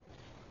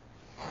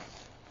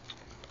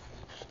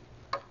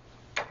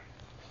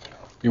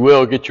You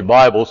will get your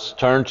Bibles,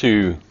 turn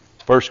to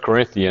 1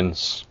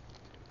 Corinthians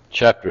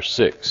chapter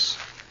 6.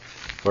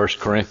 1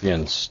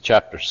 Corinthians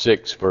chapter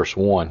 6, verse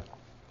 1.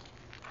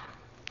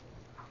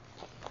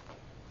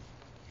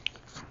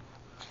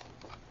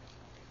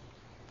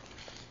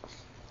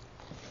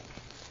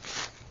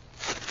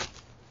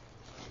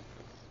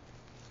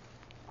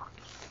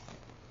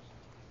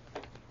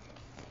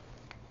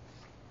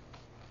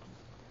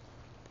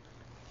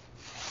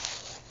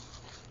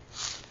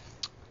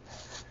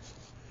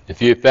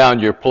 If you have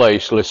found your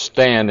place, let's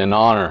stand in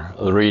honor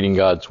of the reading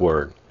God's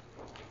Word.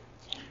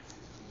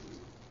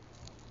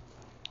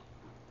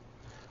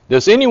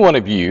 Does any one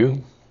of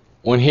you,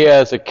 when he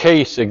has a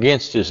case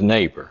against his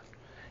neighbor,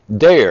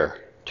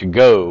 dare to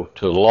go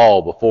to the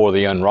law before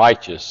the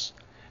unrighteous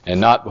and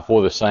not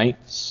before the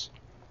saints?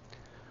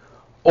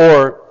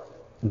 Or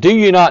do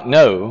you not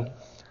know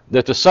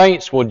that the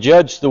saints will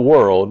judge the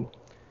world?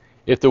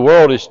 If the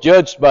world is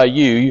judged by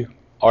you,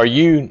 are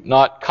you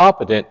not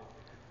competent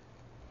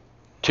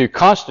to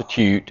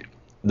constitute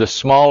the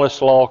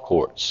smallest law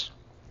courts?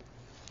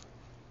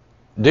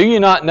 Do you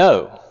not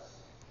know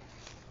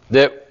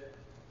that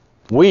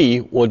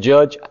we will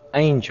judge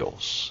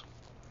angels?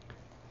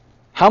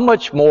 How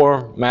much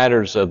more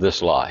matters of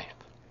this life?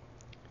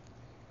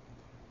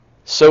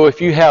 So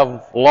if you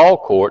have law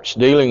courts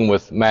dealing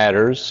with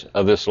matters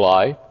of this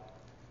life,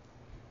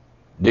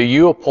 do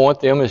you appoint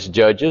them as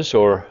judges,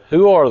 or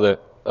who are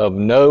of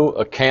no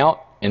account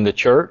in the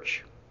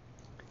church?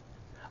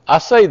 I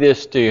say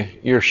this to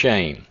your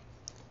shame.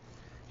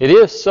 It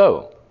is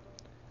so,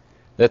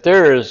 that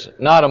there is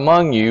not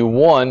among you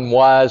one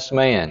wise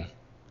man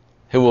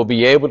who will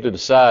be able to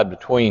decide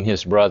between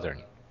his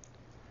brethren.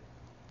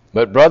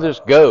 But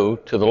brothers go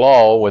to the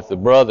law with the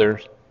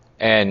brothers,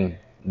 and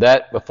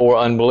that before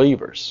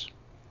unbelievers.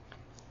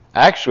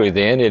 Actually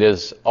then, it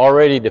is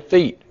already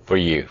defeat for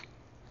you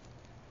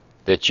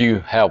that you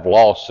have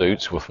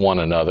lawsuits with one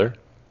another.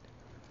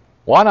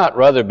 Why not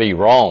rather be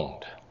wronged?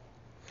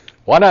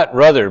 Why not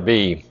rather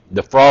be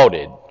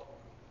defrauded?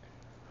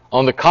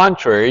 On the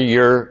contrary,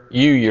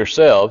 you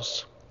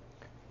yourselves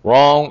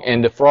wrong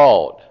and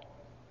defraud.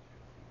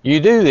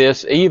 You do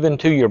this even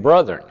to your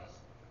brethren.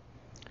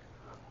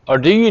 Or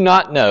do you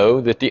not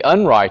know that the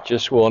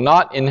unrighteous will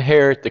not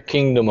inherit the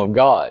kingdom of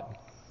God?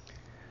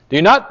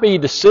 Do not be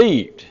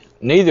deceived,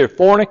 neither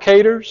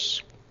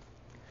fornicators,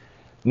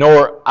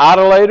 nor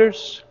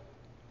idolaters,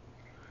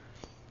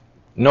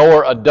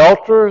 nor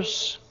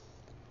adulterers,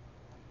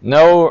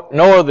 nor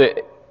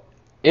the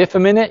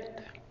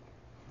effeminate,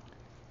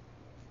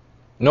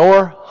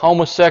 nor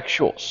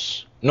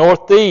homosexuals, nor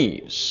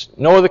thieves,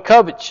 nor the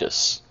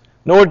covetous,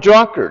 nor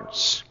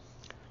drunkards,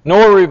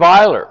 nor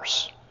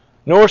revilers,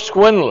 nor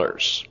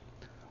swindlers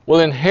will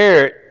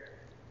inherit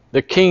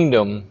the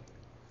kingdom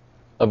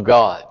of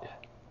God.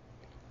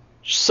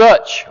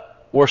 Such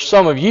were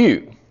some of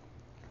you,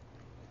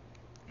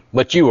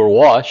 but you were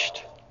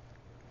washed,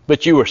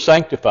 but you were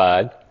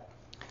sanctified,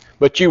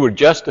 but you were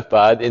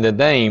justified in the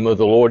name of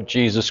the Lord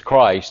Jesus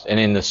Christ and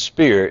in the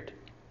Spirit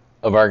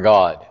of our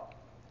God.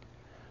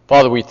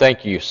 Father, we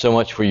thank you so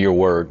much for your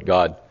word,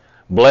 God.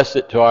 Bless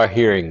it to our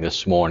hearing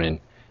this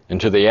morning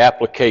and to the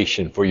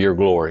application for your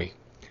glory.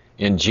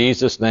 In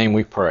Jesus' name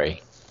we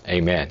pray.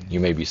 Amen. You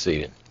may be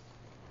seated.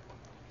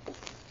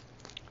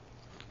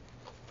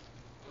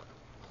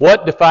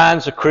 What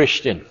defines a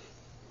Christian?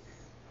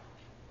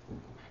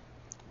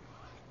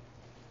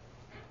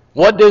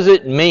 What does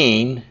it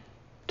mean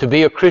to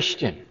be a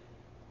Christian?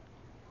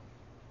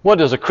 What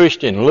does a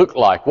Christian look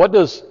like? What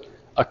does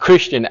a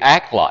Christian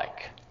act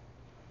like?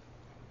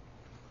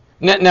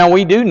 Now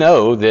we do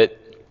know that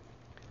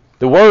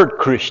the word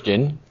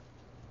Christian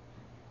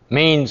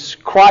means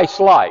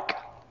Christ-like.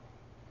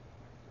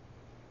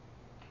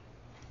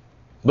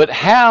 But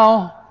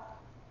how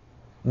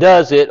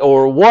does it,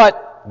 or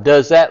what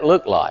does that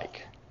look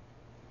like?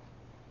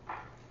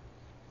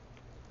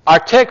 Our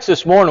text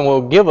this morning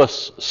will give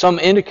us some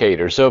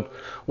indicators of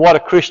what a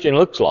Christian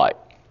looks like.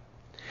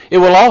 It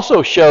will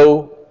also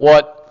show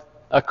what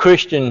a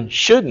Christian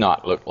should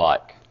not look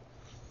like.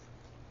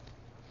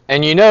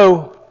 And you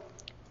know,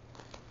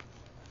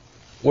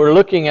 we're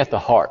looking at the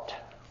heart.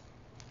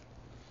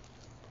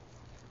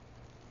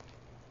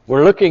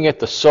 We're looking at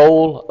the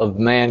soul of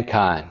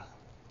mankind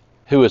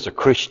who is a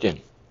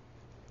Christian.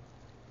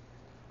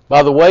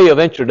 By the way of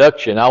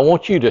introduction, I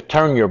want you to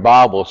turn your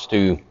Bibles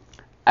to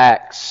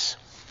Acts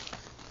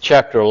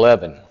chapter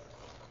 11.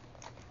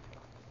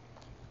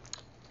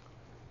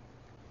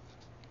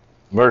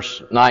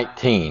 Verse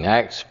 19,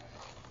 Acts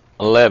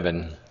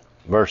 11,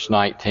 verse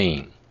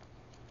 19.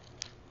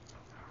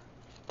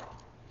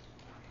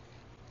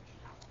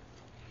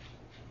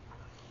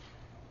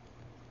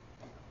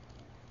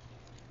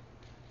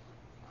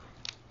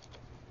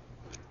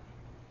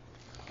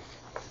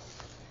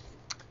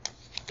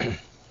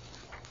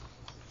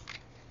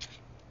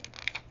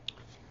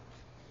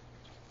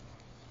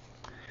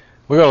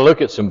 We're going to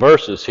look at some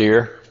verses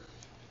here.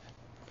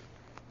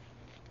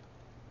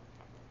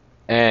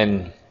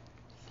 And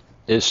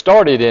it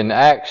started in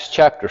Acts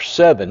chapter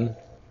 7,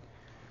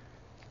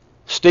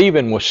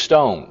 Stephen was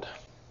stoned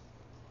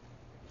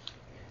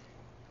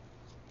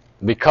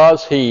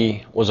because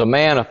he was a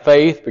man of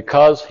faith,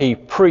 because he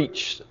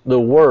preached the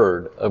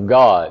Word of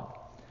God.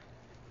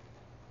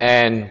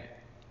 And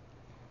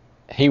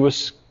he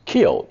was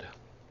killed.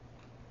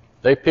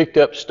 They picked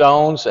up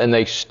stones and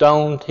they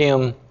stoned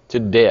him to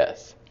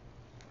death.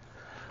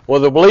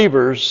 Well, the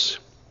believers,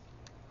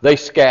 they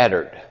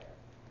scattered.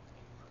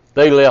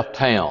 They left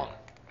town.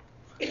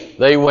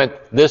 They went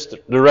this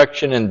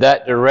direction and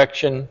that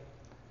direction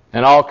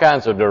and all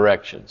kinds of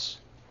directions.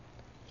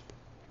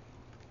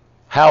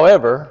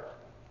 However,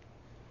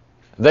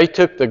 they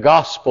took the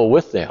gospel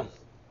with them.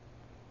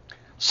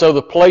 So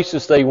the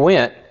places they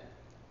went,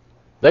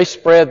 they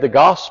spread the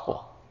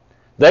gospel.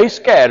 They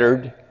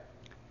scattered,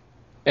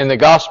 and the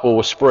gospel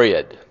was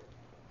spread.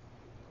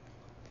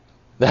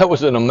 That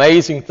was an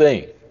amazing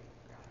thing.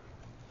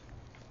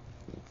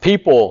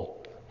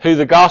 People who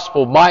the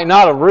gospel might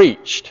not have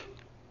reached,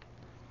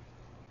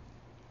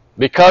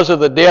 because of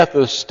the death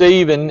of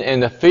Stephen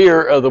and the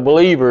fear of the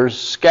believers,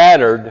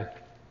 scattered,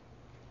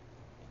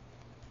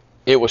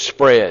 it was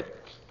spread.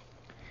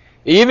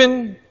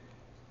 Even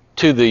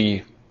to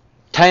the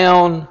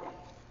town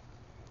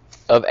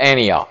of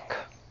Antioch.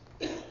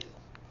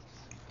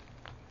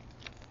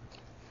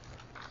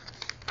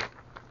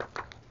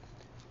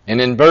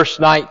 And in verse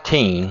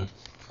 19,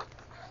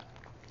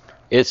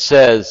 it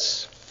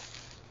says,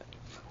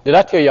 did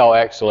I tell y'all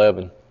Acts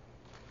 11?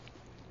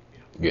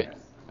 Good.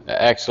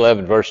 Acts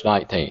 11, verse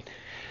 19.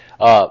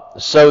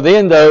 So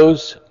then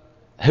those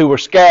who were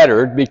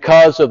scattered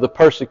because of the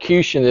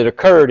persecution that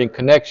occurred in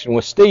connection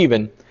with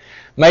Stephen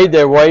made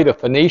their way to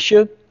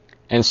Phoenicia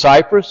and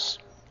Cyprus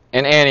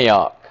and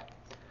Antioch,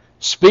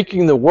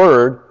 speaking the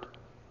word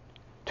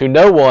to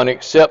no one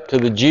except to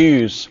the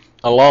Jews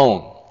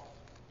alone.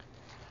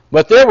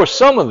 But there were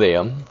some of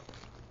them,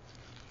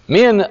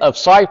 men of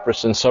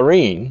Cyprus and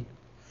Cyrene,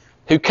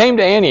 who came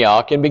to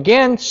Antioch and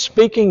began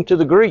speaking to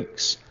the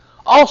Greeks,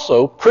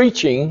 also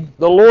preaching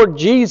the Lord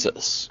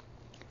Jesus.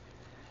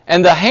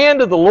 And the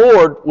hand of the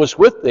Lord was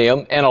with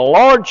them, and a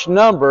large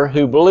number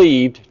who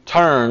believed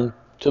turned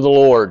to the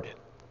Lord.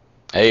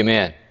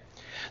 Amen.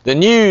 The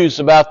news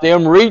about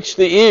them reached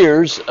the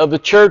ears of the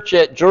church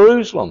at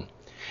Jerusalem,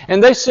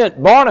 and they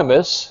sent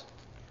Barnabas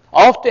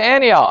off to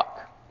Antioch.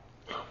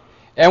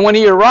 And when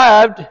he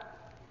arrived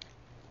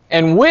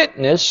and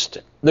witnessed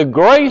the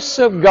grace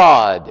of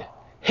God,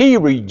 he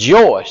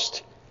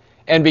rejoiced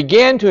and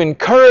began to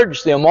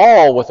encourage them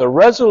all with a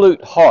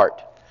resolute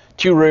heart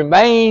to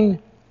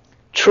remain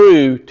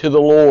true to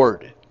the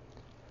Lord.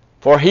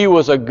 For he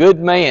was a good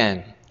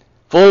man,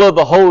 full of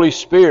the Holy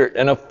Spirit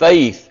and of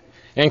faith,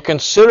 and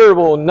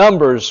considerable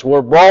numbers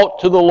were brought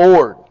to the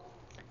Lord.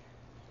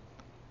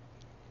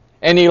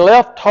 And he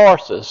left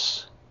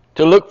Tarsus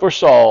to look for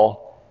Saul,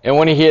 and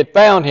when he had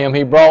found him,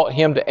 he brought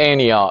him to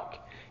Antioch.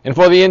 And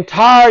for the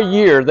entire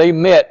year they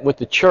met with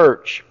the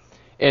church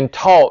and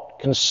taught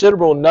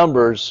considerable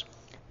numbers,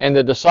 and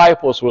the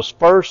disciples was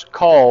first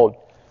called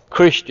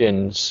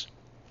Christians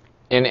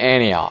in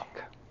Antioch.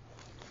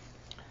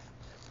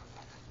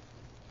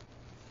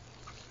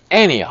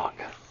 Antioch.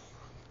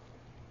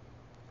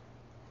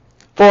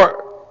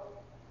 For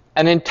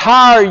an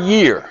entire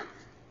year,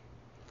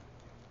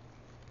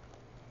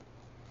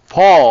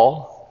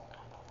 Paul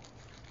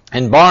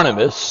and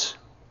Barnabas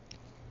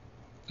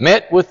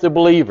met with the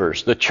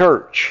believers, the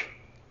church,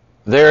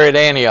 there at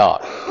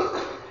Antioch,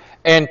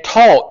 and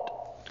taught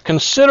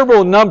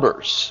considerable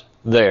numbers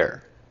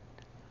there.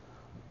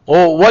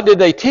 Well, what did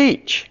they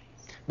teach?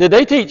 Did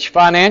they teach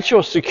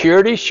financial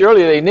security?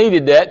 Surely they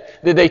needed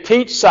that. Did they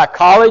teach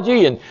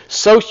psychology and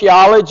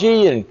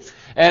sociology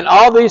and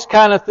all these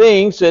kind of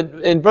things? That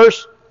in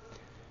verse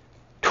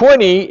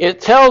 20,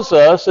 it tells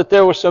us that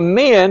there were some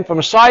men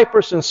from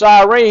Cyprus and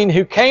Cyrene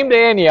who came to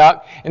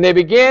Antioch, and they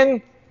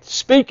began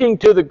speaking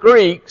to the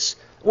Greeks,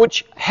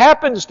 which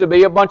happens to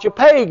be a bunch of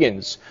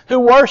pagans who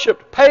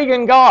worshiped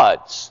pagan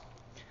gods.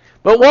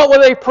 But what were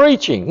they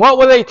preaching? What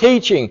were they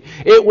teaching?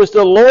 It was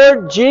the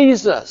Lord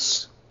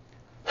Jesus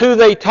who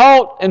they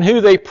taught and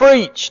who they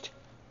preached.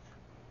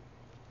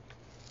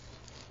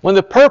 When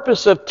the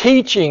purpose of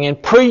teaching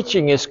and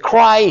preaching is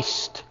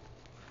Christ.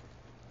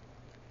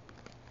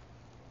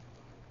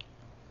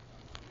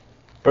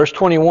 Verse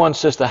 21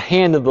 says, the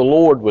hand of the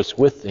Lord was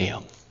with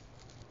them.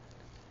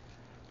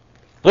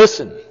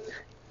 Listen,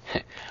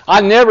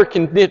 I never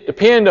can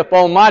depend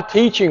upon my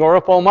teaching or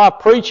upon my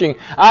preaching.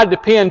 I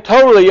depend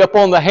totally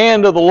upon the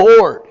hand of the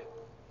Lord.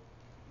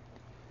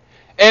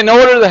 In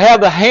order to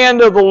have the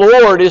hand of the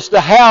Lord is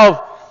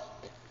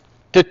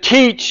to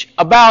teach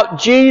about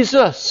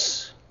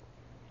Jesus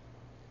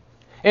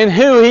and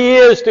who He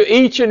is to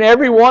each and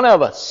every one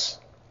of us.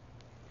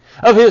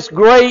 Of His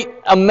great,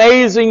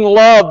 amazing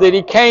love that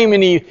He came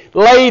and He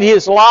laid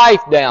His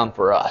life down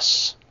for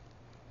us.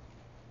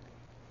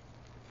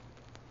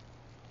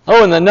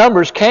 Oh, and the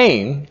numbers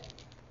came.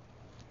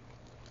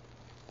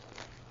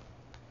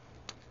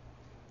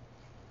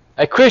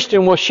 A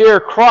Christian will share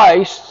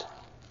Christ,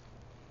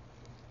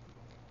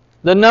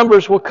 the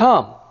numbers will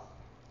come.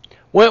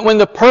 When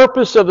the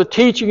purpose of the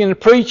teaching and the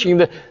preaching,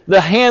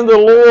 the hand of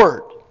the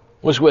Lord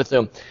was with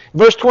them.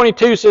 Verse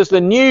 22 says,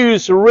 the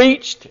news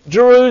reached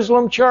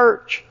Jerusalem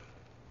church.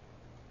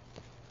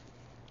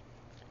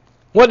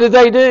 What did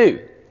they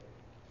do?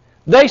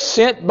 They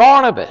sent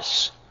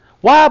Barnabas.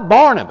 Why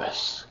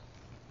Barnabas?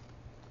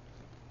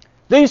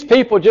 These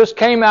people just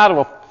came out of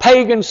a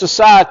pagan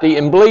society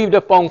and believed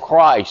upon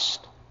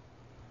Christ.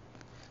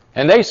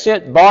 And they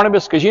sent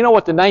Barnabas, because you know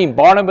what the name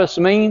Barnabas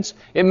means?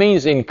 It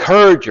means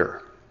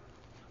encourager.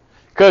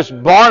 Because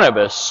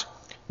Barnabas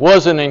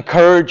was an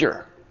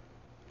encourager.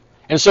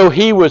 And so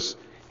he was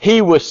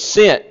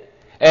sent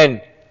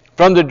and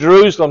from the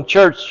Jerusalem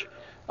church.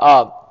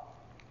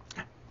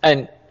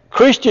 And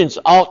Christians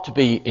ought to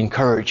be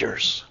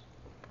encouragers.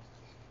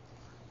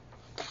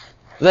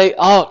 They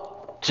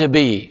ought to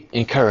be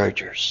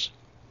encouragers.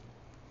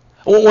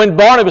 When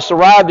Barnabas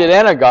arrived at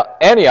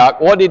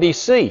Antioch, what did he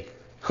see?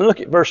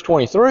 Look at verse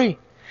 23.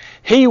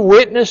 He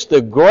witnessed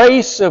the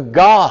grace of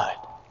God.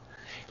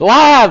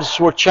 Lives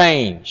were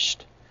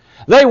changed.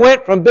 They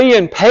went from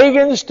being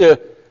pagans to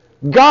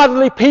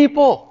godly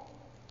people.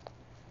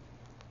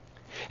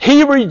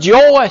 He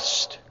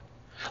rejoiced.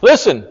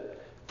 Listen,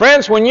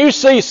 friends, when you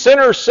see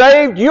sinners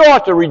saved, you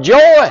ought to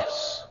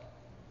rejoice.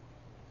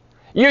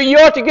 You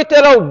ought to get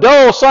that old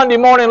dull Sunday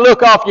morning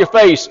look off your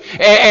face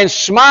and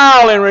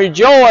smile and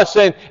rejoice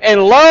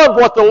and love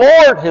what the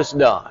Lord has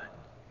done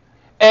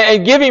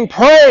and give Him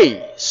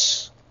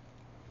praise.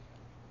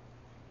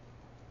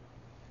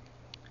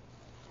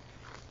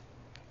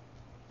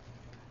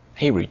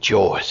 He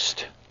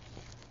rejoiced.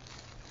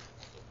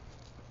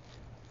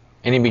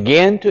 And he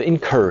began to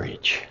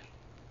encourage.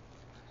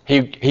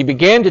 He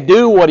began to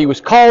do what he was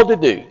called to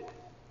do.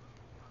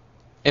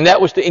 And that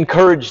was to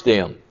encourage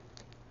them.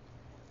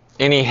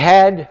 And he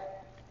had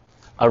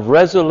a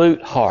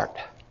resolute heart,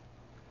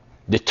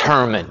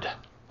 determined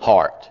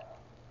heart,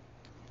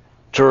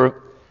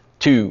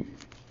 to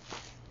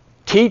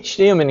teach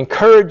them and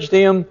encourage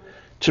them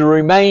to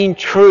remain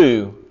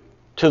true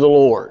to the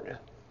Lord.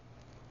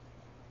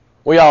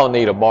 We all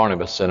need a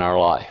Barnabas in our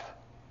life.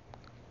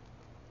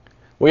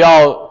 We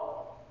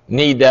all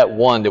need that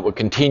one that will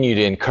continue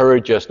to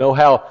encourage us,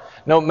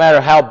 no matter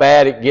how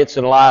bad it gets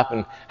in life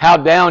and how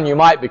down you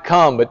might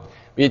become, but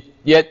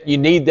yet you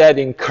need that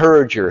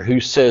encourager who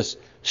says,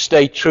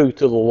 stay true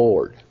to the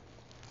Lord.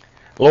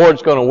 The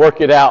Lord's going to work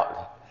it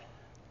out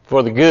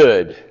for the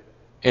good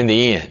in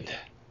the end.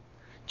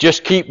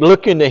 Just keep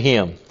looking to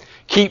Him.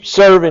 Keep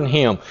serving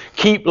Him.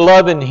 Keep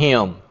loving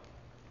Him.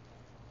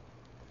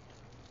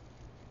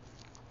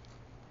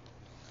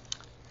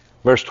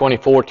 Verse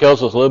 24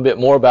 tells us a little bit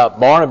more about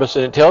Barnabas,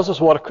 and it tells us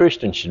what a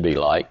Christian should be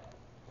like.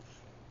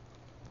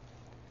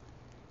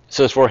 It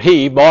says, for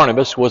he,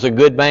 Barnabas, was a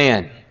good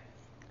man.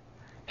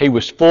 He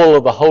was full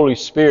of the Holy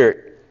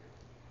Spirit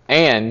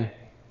and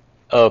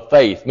of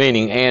faith,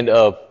 meaning and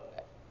of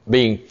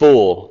being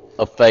full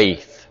of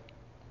faith.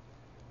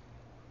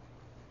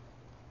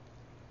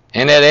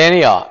 And at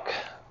Antioch,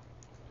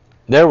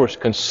 there was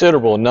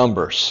considerable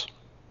numbers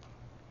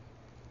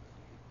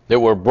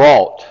that were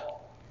brought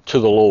to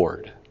the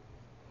Lord.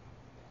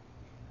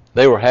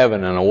 They were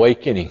having an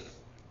awakening.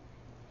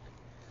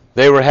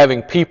 They were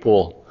having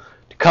people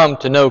to come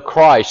to know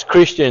Christ.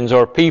 Christians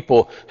are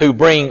people who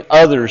bring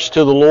others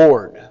to the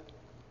Lord.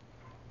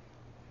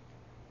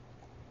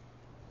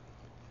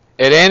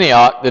 At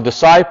Antioch, the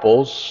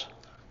disciples,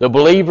 the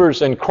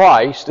believers in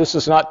Christ, this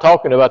is not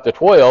talking about the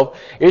 12,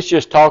 it's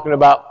just talking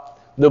about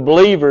the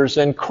believers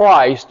in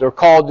Christ. They're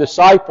called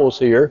disciples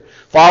here,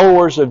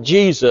 followers of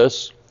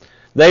Jesus.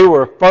 They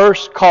were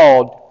first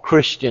called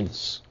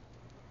Christians.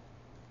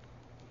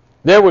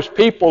 There was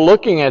people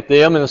looking at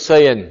them and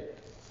saying,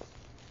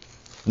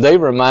 they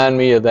remind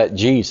me of that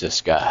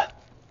Jesus guy.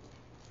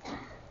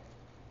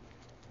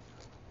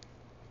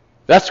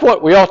 That's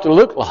what we ought to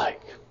look like.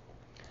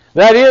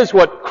 That is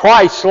what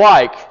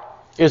Christ-like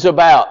is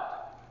about.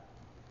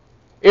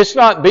 It's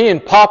not being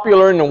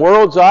popular in the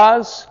world's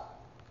eyes.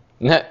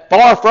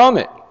 Far from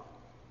it.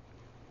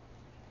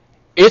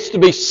 It's to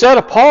be set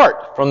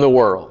apart from the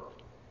world.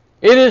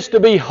 It is to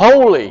be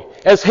holy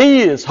as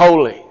He is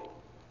holy.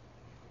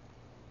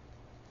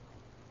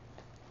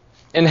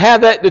 And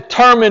have that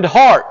determined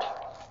heart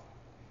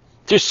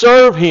to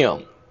serve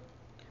Him.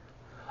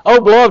 Oh,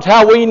 beloved,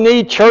 how we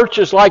need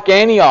churches like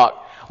Antioch,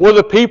 where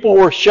the people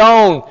were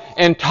shown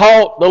and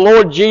taught the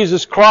Lord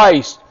Jesus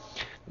Christ.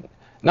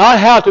 Not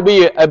how to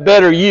be a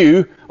better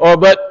you,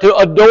 but to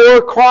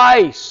adore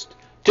Christ,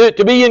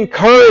 to be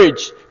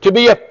encouraged, to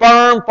be a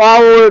firm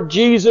follower of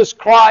Jesus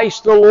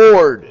Christ the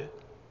Lord.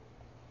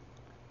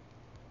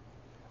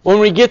 When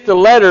we get the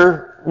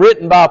letter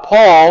written by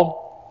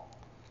Paul,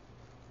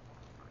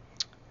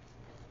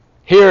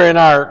 here in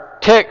our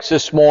text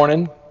this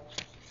morning,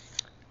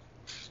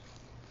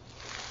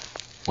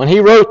 when he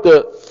wrote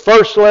the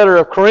first letter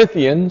of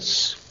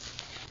Corinthians,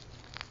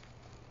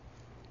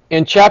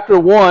 in chapter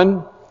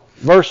 1,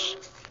 verse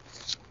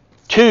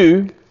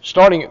 2,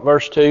 starting at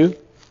verse 2,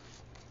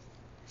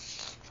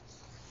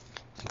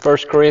 1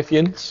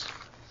 Corinthians,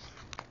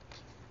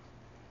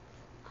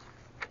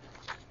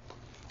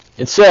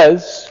 It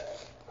says,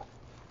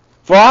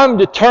 "For I am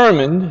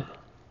determined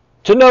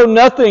to know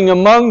nothing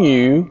among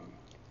you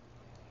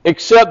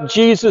except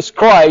Jesus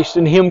Christ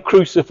and Him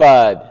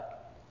crucified.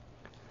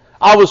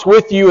 I was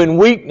with you in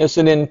weakness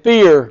and in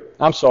fear."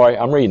 I'm sorry,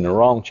 I'm reading the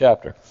wrong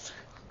chapter.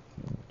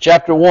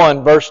 Chapter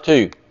 1, verse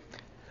 2.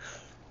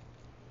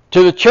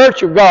 "To the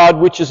church of God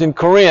which is in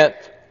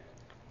Corinth,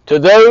 to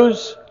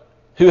those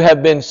who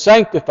have been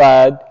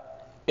sanctified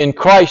in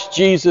Christ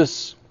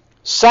Jesus,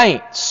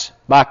 saints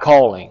by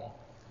calling,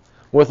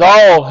 with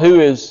all who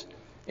is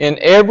in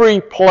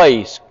every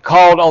place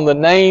called on the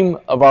name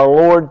of our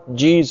Lord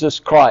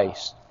Jesus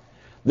Christ,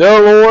 their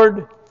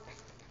Lord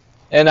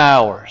and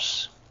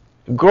ours.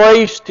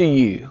 Grace to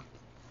you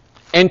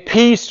and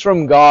peace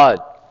from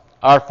God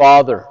our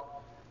Father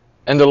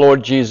and the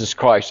Lord Jesus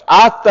Christ.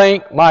 I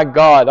thank my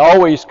God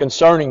always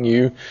concerning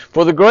you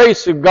for the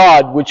grace of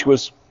God which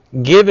was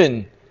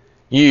given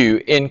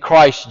you in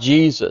Christ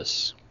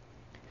Jesus,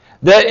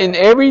 that in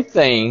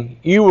everything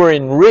you were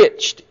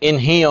enriched in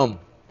Him,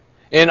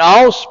 in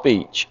all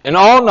speech and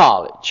all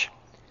knowledge,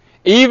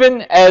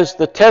 even as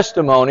the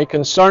testimony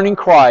concerning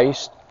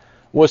Christ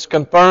was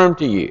confirmed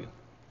to you,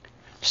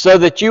 so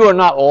that you are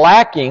not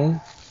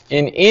lacking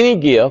in any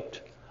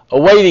gift,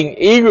 awaiting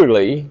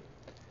eagerly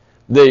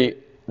the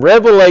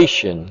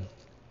revelation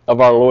of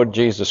our Lord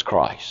Jesus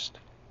Christ."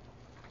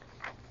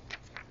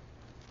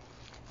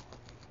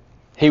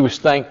 He was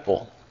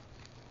thankful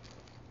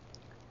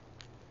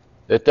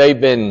that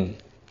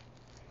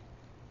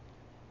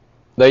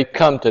they've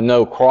come to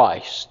know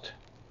Christ.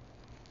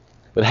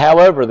 But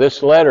however,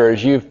 this letter,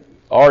 as you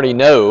already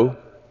know,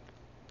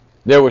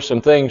 there were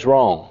some things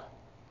wrong.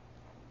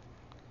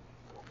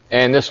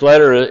 And this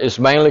letter is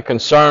mainly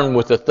concerned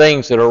with the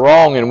things that are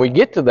wrong, and we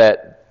get to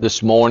that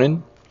this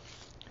morning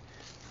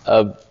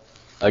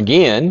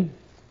again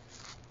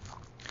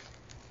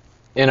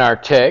in our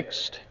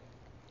text.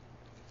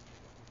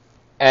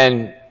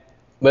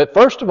 But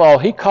first of all,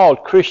 he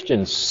called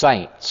Christians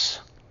saints.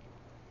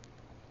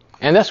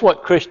 And that's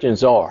what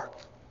Christians are.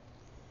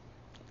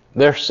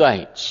 They're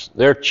saints.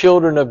 They're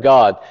children of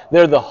God.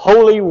 They're the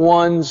holy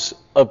ones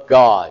of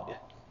God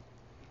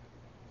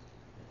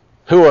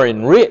who are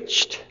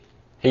enriched,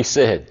 he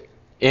said,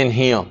 in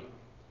Him.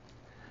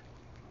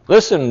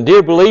 Listen,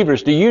 dear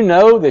believers, do you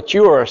know that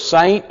you are a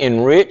saint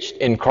enriched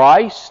in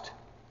Christ?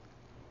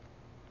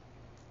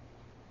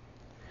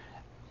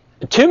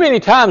 Too many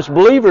times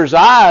believers'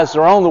 eyes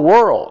are on the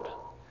world,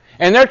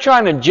 and they're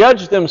trying to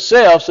judge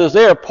themselves as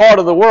they're part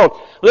of the world.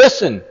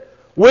 Listen,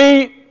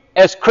 we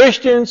as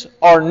Christians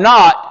are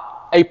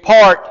not a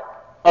part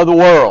of the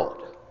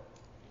world.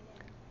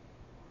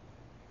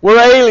 We're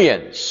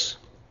aliens.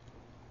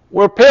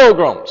 We're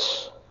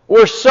pilgrims.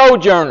 We're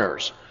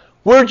sojourners.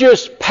 We're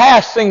just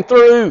passing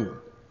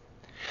through.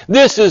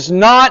 This is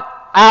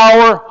not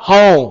our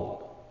home.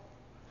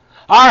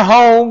 Our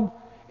home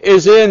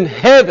is in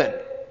heaven,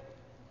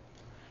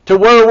 to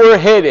where we're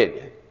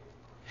headed.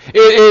 It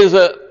is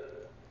an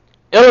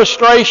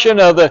illustration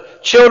of the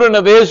children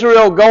of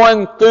Israel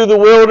going through the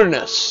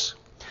wilderness.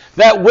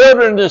 That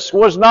wilderness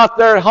was not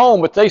their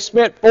home, but they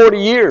spent 40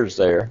 years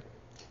there.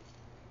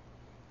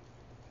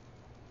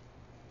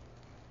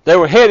 They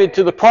were headed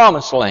to the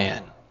promised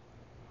land.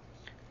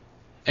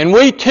 And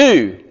we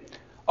too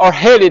are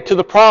headed to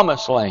the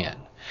promised land.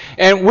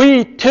 And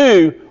we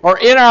too are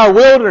in our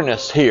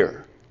wilderness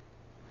here.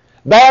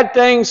 Bad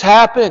things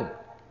happen.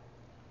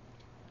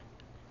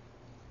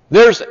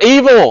 There's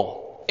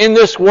evil in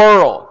this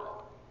world.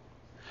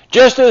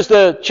 Just as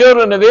the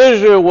children of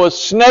Israel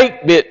was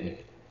snake bitten.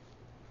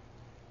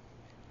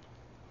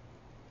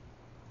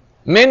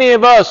 Many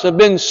of us have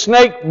been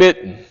snake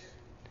bitten.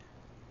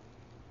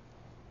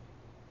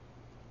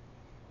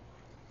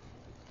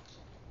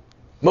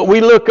 But we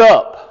look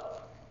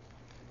up,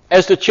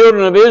 as the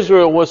children of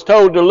Israel was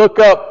told to look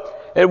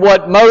up at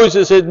what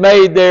Moses had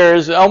made there,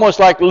 is almost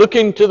like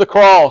looking to the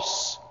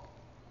cross.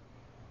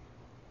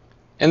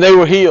 And they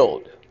were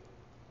healed.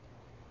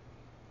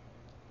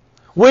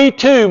 We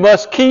too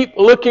must keep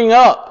looking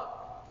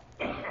up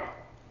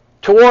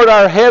toward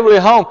our heavenly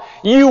home.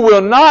 You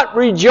will not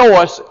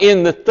rejoice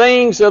in the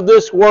things of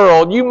this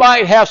world. You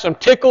might have some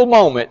tickled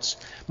moments,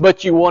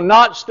 but you will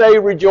not stay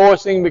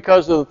rejoicing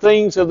because of the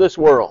things of this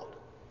world.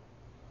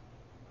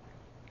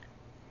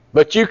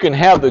 But you can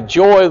have the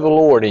joy of the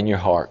Lord in your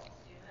heart.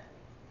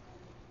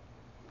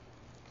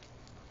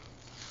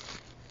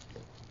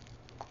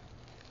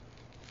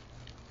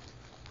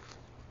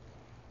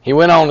 He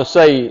went on to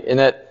say in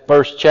that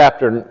first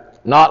chapter,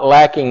 not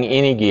lacking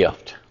any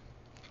gift.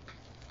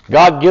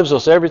 God gives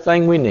us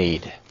everything we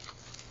need.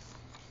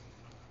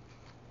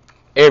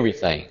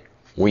 Everything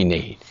we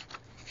need.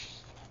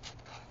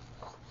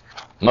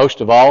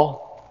 Most of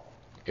all,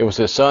 it was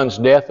His Son's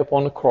death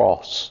upon the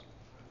cross.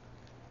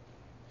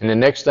 And the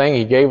next thing,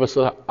 He gave us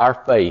our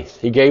faith.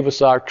 He gave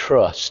us our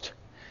trust.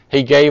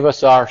 He gave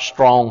us our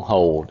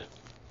stronghold.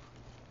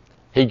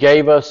 He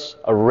gave us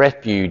a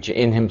refuge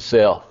in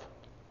Himself.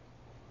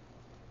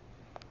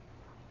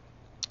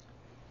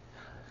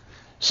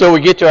 So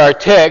we get to our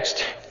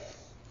text.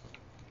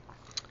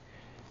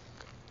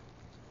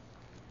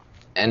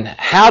 And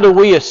how do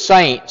we as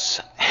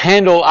saints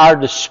handle our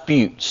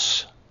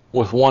disputes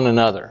with one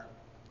another?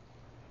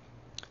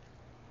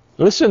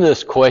 Listen to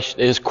this question.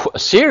 It's a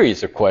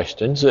series of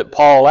questions that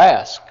Paul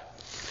asked.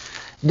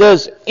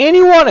 Does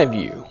any one of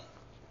you,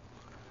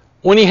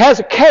 when he has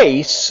a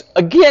case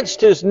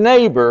against his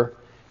neighbor,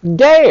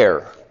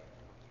 dare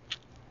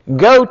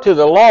go to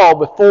the law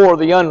before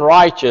the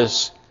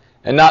unrighteous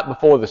and not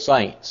before the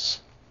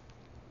saints?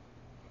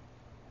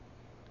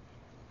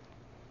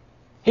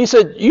 He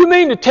said, you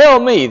mean to tell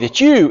me that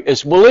you,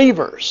 as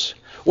believers,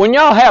 when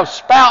y'all have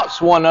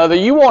spouts one another,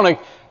 you want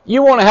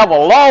to have a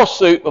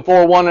lawsuit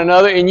before one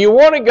another, and you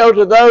want to go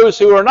to those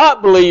who are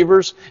not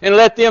believers and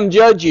let them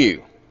judge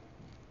you?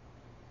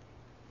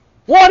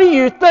 What are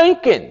you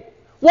thinking?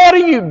 What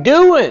are you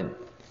doing?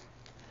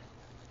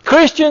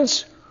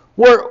 Christians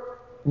were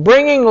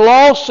bringing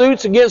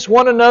lawsuits against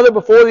one another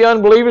before the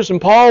unbelievers, and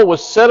Paul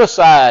was set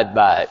aside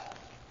by it.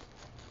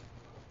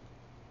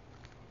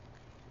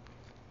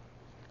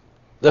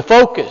 The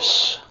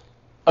focus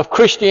of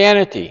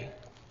Christianity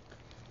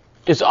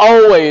is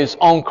always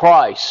on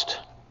Christ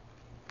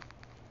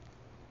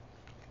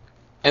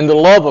and the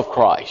love of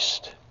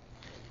Christ.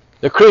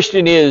 The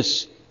Christian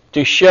is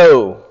to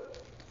show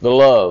the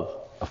love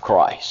of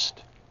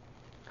Christ.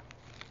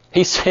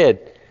 He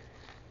said,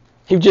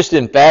 he was just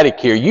emphatic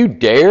here, you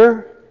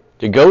dare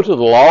to go to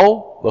the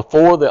law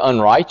before the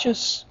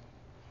unrighteous?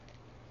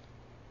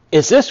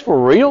 Is this for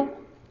real?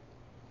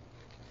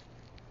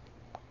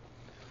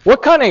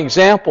 What kind of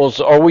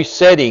examples are we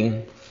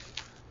setting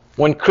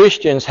when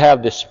Christians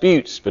have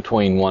disputes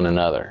between one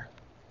another?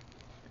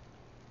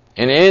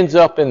 And it ends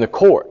up in the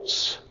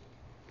courts.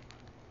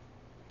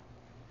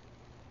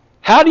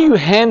 How do you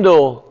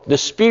handle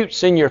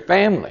disputes in your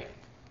family?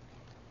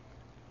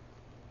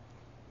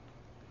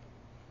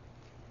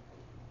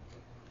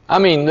 I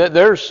mean,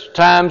 there's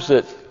times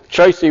that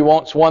Tracy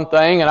wants one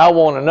thing and I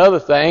want another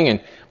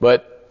thing,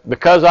 but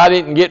because I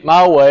didn't get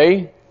my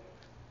way,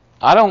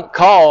 I don't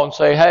call and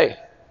say, hey,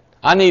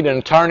 I need an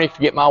attorney to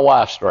get my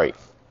wife straight.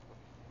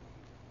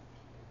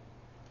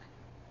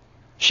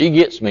 She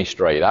gets me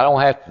straight. I don't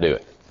have to do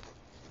it.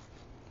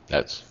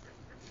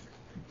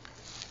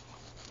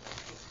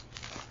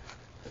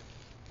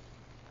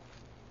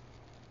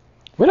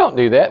 We don't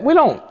do that. We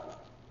don't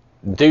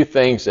do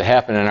things that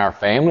happen in our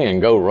family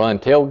and go run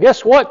tell.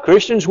 Guess what,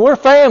 Christians? We're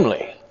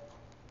family.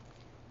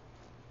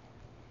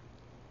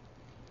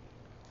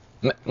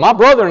 My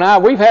brother and I,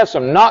 we've had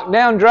some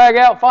knock-down,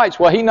 drag-out fights.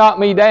 Well, he knocked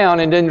me down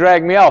and didn't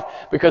drag me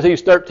off because he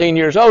was 13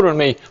 years older than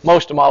me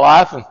most of my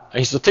life, and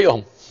he's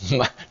still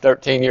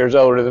 13 years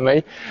older than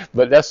me.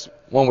 But that's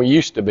when we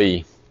used to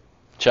be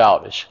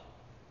childish.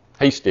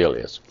 He still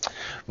is.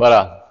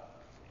 But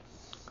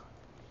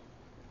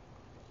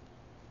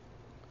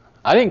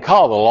I didn't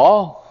call the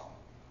law.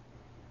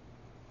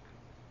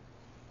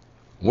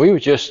 We were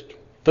just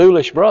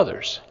foolish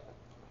brothers.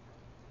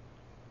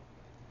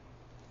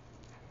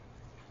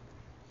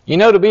 You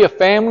know, to be a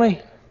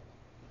family,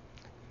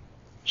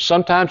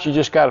 sometimes you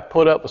just got to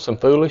put up with some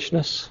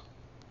foolishness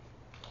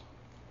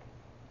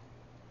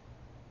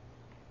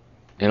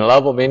and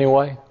love them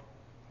anyway.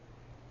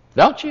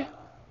 Don't you?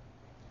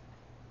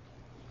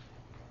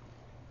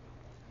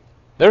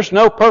 There's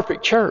no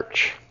perfect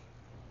church.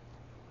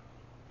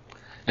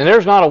 And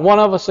there's not a one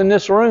of us in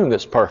this room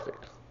that's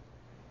perfect.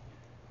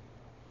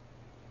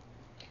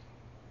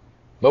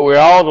 But we're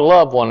all to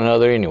love one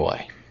another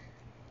anyway.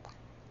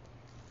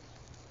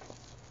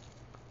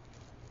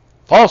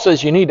 Paul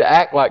says you need to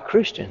act like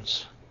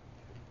Christians.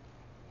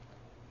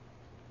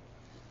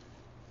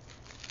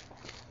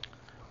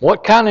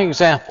 What kind of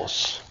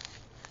examples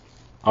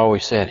are we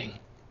setting?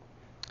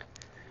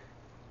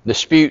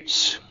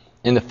 Disputes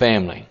in the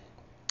family.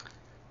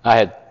 I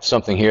had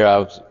something here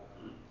I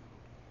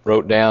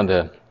wrote down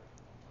to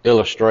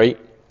illustrate.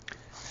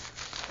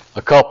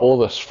 A couple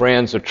that's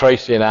friends of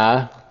Tracy and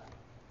I,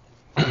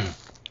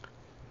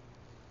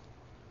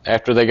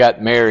 after they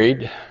got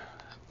married,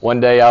 one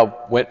day I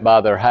went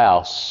by their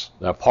house,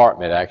 their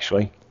apartment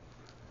actually,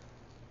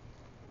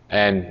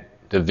 and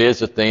to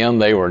visit them.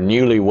 They were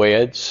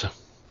newlyweds,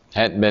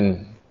 hadn't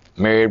been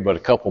married but a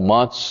couple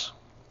months.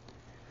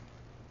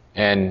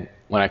 And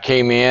when I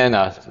came in,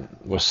 I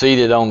was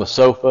seated on the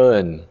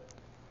sofa,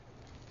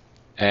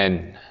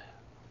 and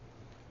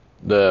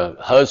the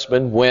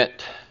husband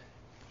went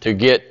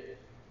to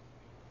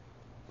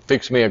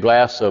fix me a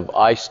glass of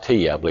iced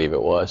tea, I believe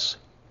it was.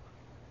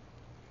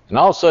 And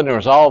all of a sudden there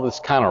was all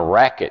this kind of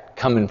racket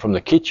coming from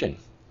the kitchen.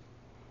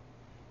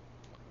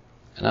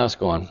 And I was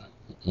going,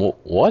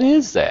 what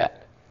is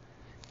that?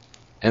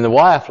 And the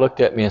wife looked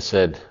at me and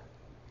said,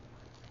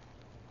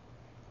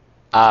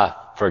 I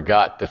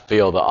forgot to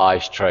fill the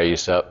ice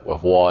trays up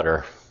with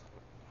water.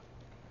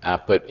 I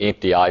put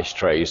empty ice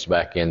trays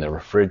back in the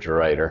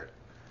refrigerator,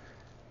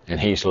 and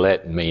he's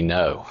letting me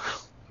know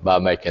by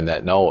making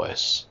that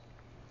noise.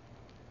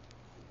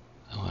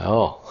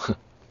 Oh.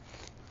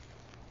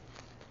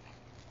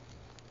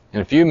 In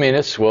a few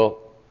minutes,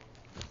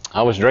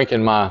 I was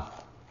drinking my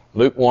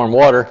lukewarm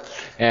water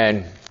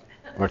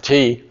or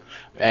tea,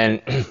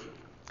 and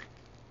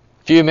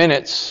few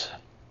minutes,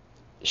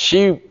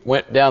 she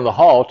went down the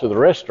hall to the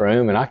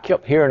restroom, and I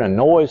kept hearing a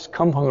noise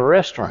come from the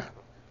restroom.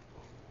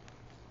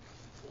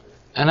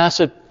 And I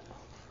said,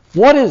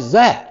 "What is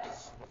that?"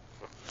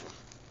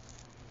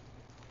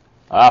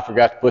 I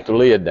forgot to put the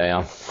lid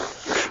down.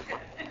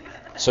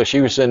 So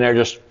she was sitting there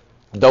just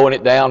throwing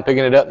it down,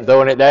 picking it up, and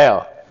throwing it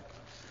down.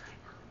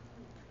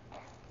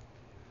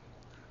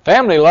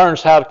 Family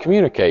learns how to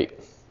communicate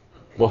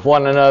with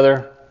one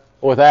another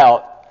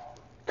without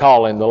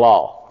calling the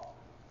law.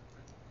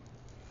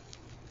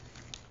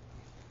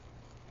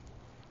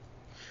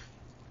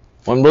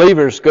 When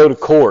believers go to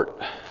court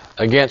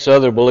against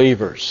other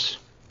believers,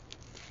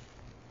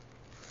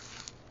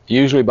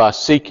 usually by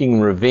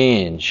seeking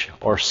revenge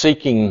or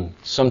seeking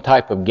some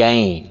type of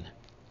gain,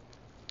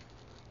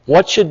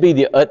 what should be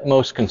the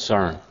utmost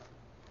concern?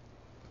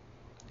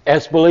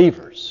 As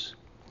believers,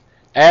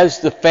 as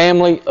the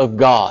family of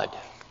God,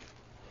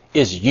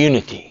 is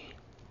unity.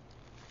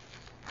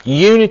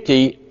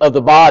 Unity of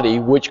the body,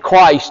 which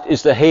Christ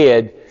is the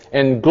head,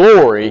 and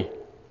glory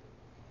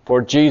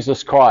for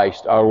Jesus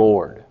Christ our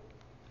Lord.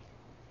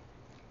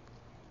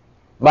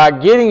 By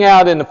getting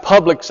out in the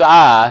public's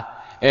eye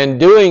and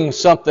doing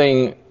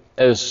something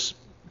as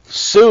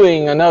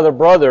suing another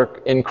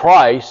brother in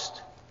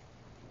Christ,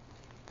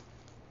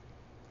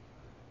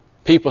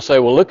 people say,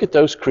 "Well, look at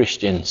those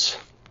Christians."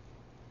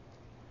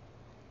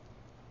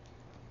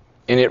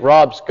 And it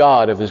robs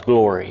God of His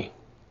glory.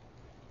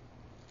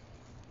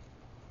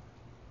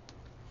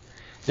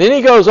 Then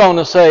he goes on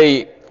to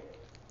say,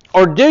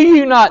 "Or do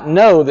you not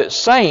know that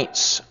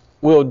saints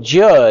will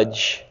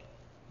judge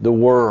the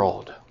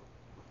world?"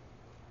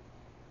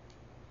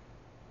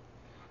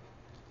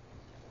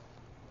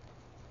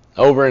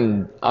 Over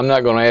in, I'm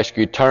not going to ask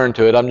you to turn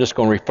to it, I'm just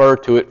going to refer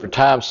to it for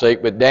time's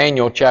sake, but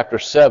Daniel chapter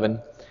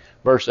 7,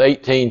 verse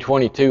 18,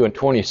 22, and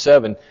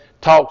 27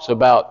 talks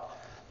about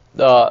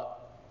the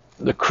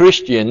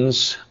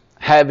Christians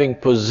having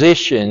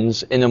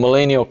positions in the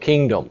millennial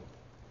kingdom,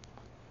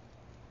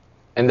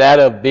 and that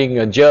of being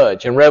a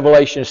judge. In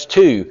Revelations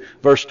 2,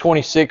 verse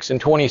 26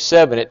 and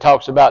 27, it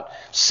talks about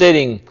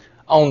sitting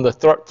on the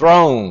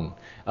throne.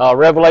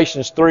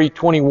 Revelations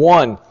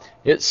 3:21,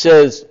 it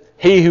says,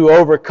 "He who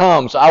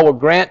overcomes, I will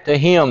grant to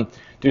him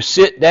to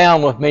sit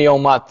down with me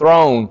on my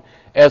throne,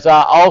 as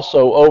I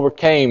also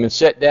overcame and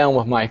sat down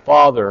with my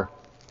Father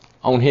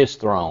on His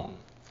throne."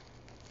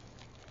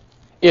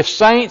 If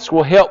saints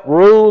will help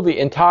rule the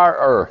entire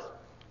earth,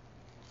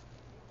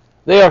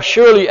 they are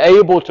surely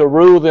able to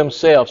rule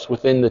themselves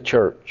within the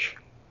church.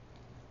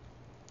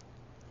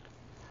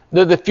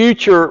 The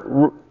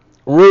future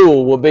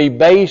rule will be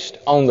based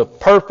on the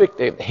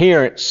perfect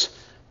adherence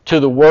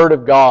to the Word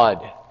of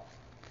God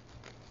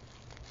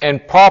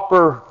and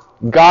proper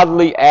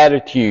godly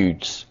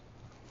attitudes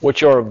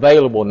which are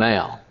available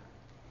now.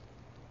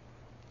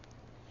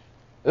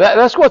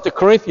 That's what the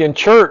Corinthian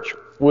church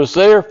was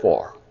there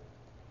for.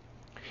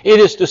 It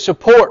is to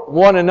support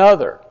one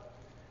another.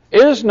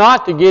 It is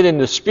not to get in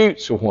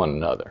disputes with one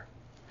another.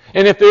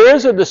 And if there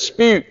is a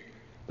dispute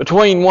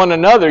between one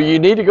another, you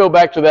need to go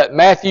back to that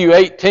Matthew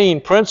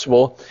 18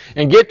 principle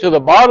and get to the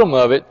bottom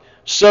of it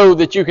so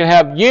that you can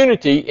have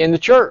unity in the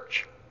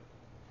church.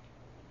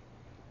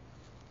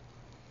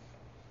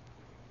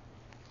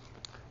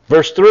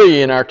 Verse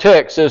 3 in our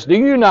text says, "Do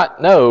you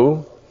not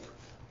know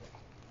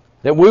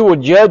that we will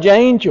judge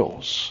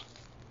angels?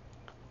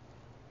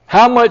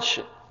 How much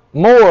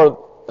more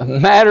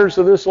matters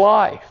of this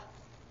life?"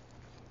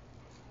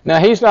 Now,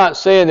 he's not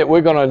saying that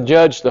we're going to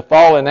judge the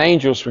fallen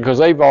angels because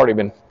they've already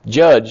been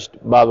judged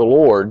by the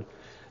Lord.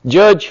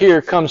 Judge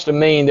here comes to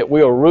mean that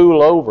we'll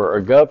rule over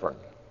or govern.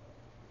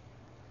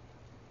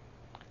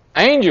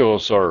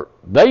 Angels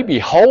they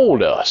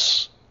behold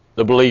us,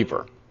 the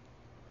believer.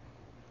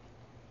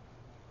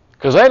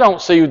 Because they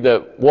don't see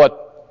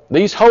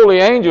these holy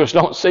angels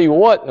don't see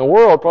what in the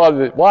world,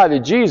 probably, why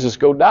did Jesus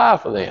go die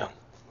for them?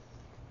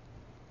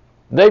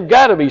 They've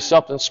got to be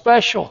something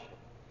special.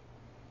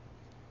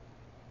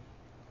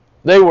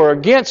 They were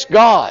against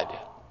God.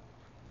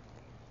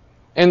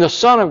 And the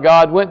Son of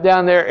God went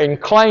down there and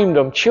claimed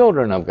them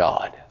children of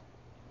God.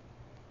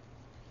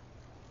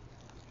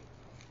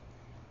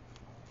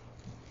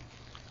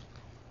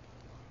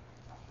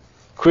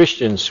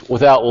 Christians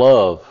without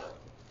love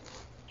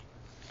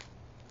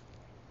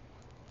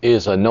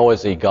is a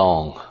noisy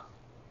gong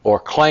or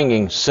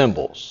clanging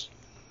cymbals.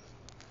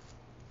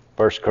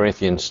 1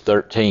 Corinthians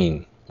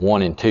 13,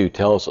 1 and 2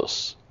 tells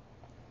us.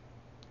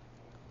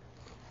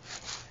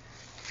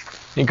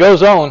 He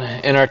goes on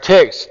in our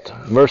text,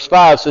 verse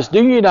 5 says,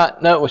 "Do you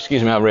not know,"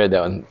 excuse me, I read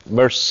that one.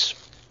 Verse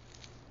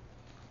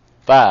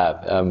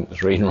 5, I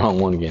was reading the wrong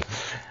one again.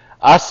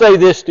 "I say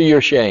this to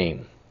your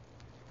shame.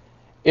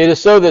 It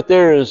is so that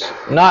there is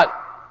not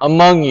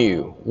among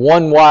you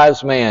one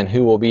wise man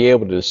who will be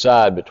able to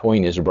decide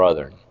between his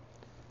brethren.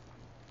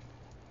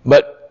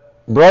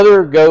 But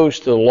brother goes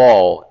to the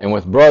law, and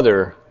with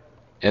brother,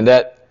 and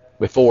that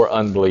before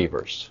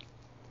unbelievers."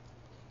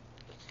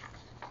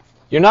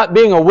 You're not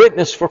being a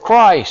witness for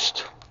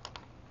Christ.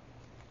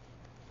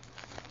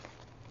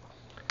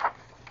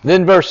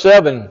 Then verse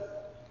 7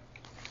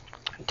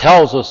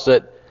 tells us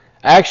that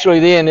actually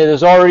then it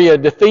is already a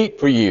defeat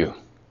for you.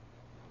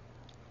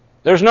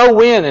 There's no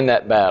win in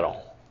that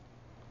battle.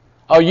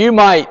 Oh, you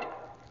might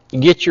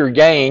get your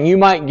gain, you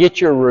might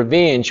get your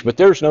revenge, but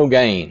there's no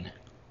gain.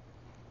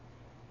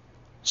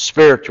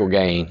 Spiritual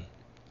gain.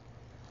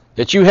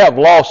 That you have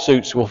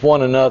lawsuits with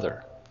one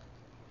another.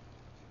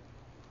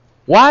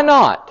 Why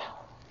not?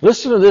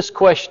 Listen to this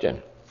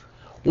question.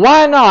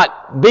 Why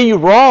not be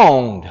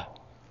wronged?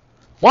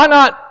 Why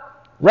not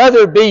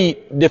rather be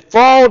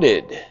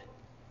defrauded?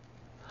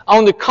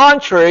 On the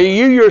contrary,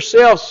 you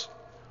yourselves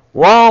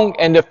wronged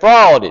and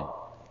defrauded.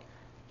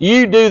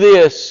 You do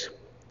this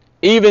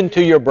even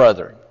to your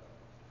brethren.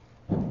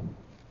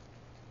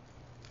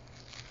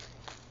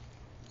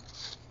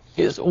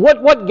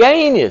 What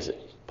gain is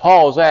it?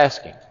 Paul's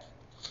asking.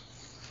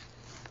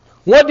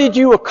 What did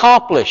you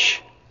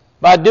accomplish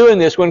by doing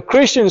this? When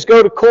Christians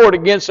go to court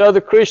against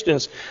other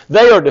Christians,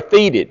 they are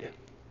defeated.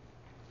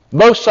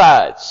 Both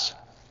sides.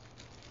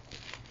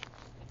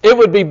 It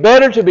would be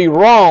better to be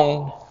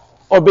wronged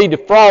or be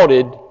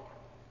defrauded,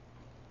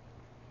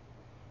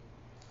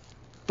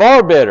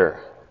 far better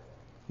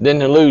than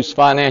to lose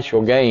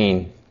financial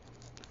gain.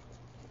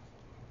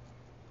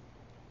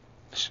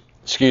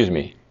 Excuse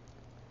me.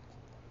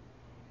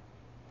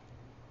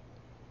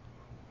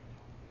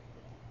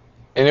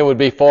 And it would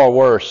be far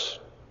worse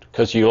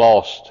because you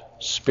lost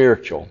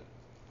spiritual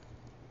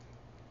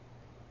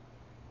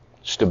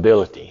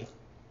stability.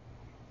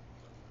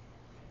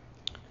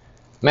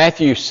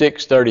 Matthew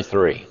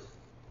 6:33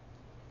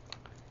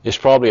 is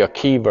probably a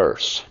key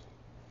verse.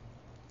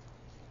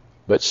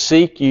 But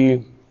seek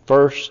ye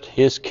first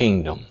His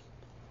kingdom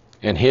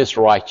and His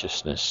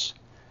righteousness,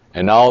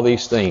 and all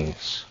these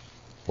things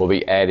will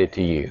be added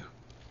to you.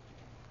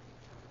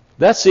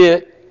 That's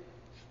it.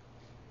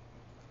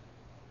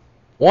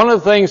 One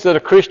of the things that a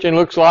Christian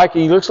looks like,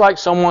 he looks like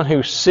someone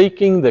who's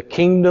seeking the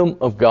kingdom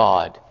of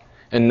God,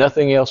 and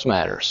nothing else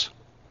matters.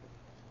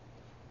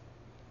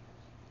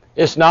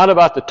 It's not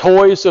about the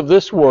toys of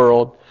this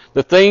world,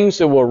 the things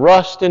that will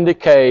rust and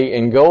decay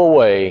and go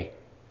away.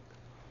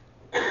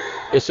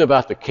 It's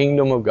about the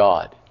kingdom of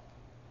God.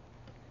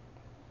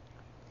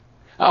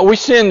 We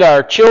send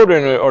our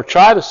children, or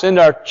try to send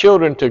our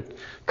children to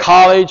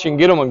college and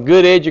get them a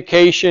good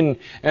education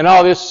and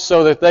all this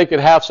so that they could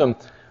have some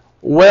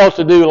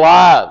well-to-do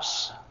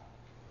lives.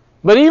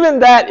 But even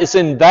that is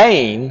in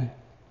vain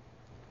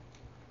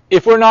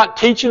if we're not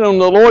teaching them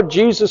the Lord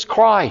Jesus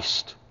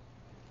Christ,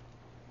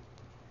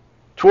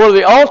 to where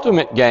the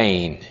ultimate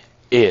gain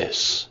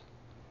is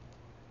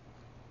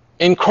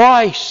in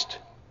Christ.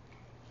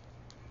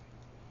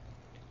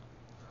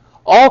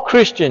 All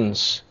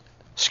Christians,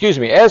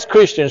 as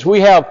Christians, we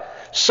have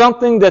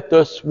something that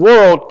this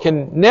world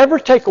can never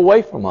take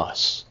away from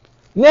us.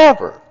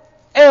 Never,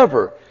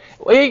 ever.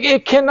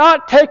 It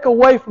cannot take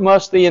away from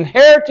us the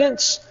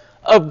inheritance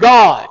of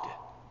God.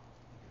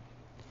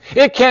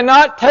 It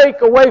cannot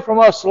take away from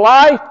us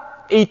life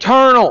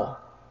eternal.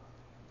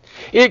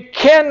 It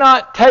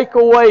cannot take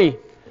away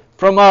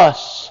from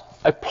us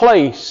a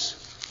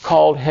place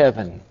called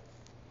heaven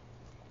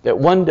that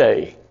one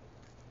day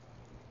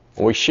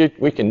we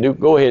can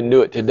go ahead and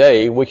do it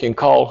today. We can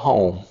call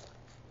home.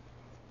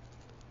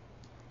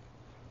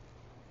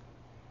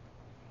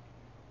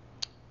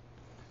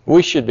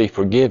 We should be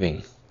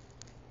forgiving,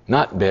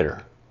 not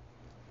bitter.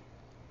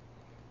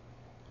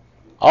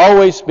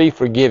 Always be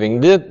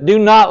forgiving. Do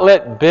not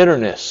let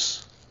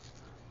bitterness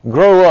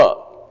grow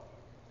up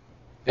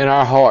in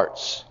our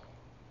hearts.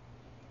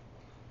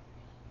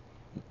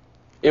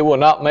 It will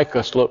not make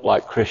us look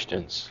like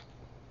Christians.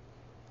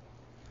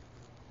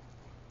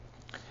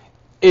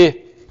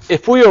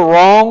 If we are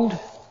wronged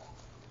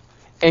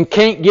and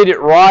can't get it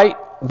right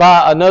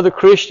by another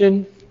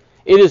Christian,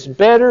 it is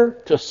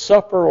better to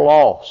suffer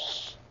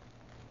loss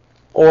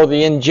or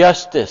the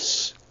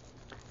injustice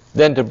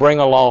than to bring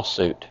a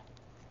lawsuit.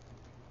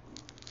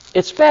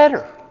 It's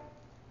better.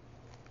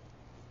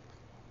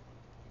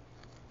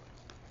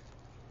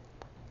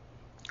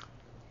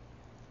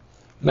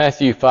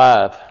 Matthew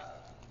 5,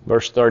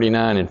 verse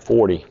 39 and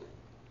 40.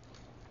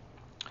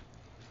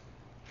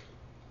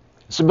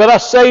 So, but I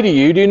say to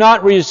you, do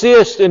not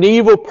resist an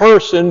evil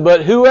person,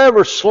 but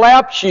whoever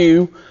slaps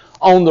you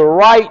on the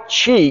right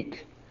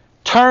cheek,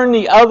 turn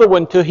the other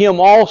one to him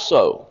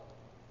also.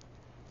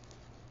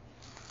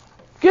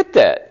 Get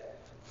that.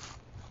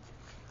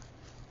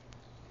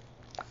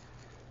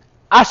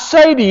 I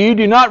say to you,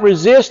 do not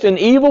resist an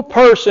evil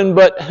person,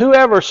 but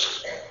whoever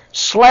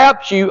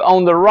slaps you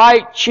on the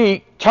right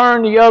cheek,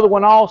 turn the other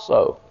one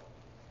also.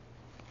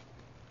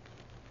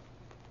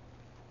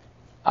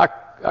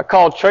 I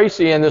called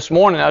Tracy in this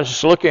morning. I was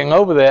just looking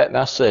over that, and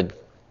I said,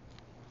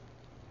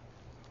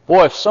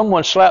 boy, if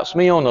someone slaps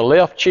me on the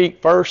left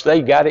cheek first,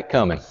 they got it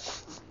coming.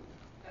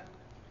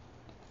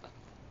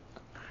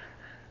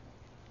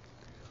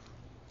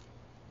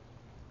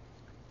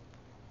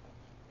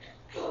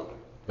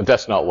 But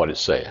that's not what it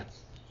said.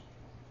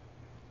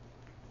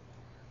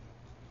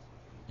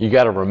 You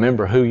got to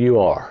remember who you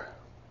are.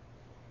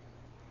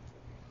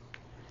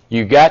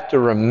 You got to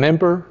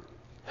remember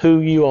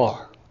who you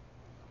are.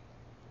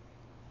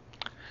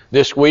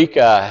 This week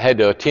I had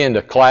to attend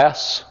a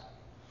class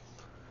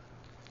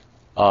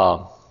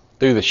through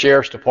the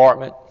sheriff's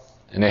department,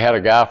 and they had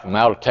a guy from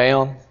out of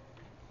town,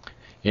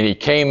 and he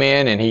came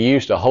in and he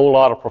used a whole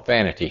lot of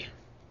profanity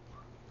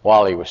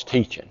while he was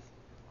teaching.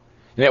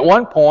 And at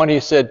one point he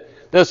said,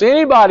 "Does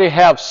anybody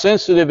have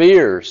sensitive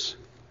ears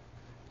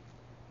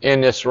in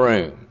this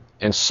room?"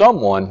 And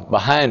someone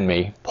behind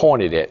me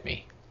pointed at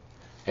me.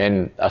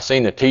 And I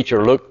seen the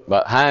teacher look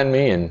behind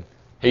me, and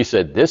he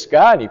said, "This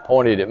guy?" And he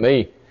pointed at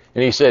me.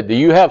 And he said, "Do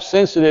you have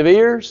sensitive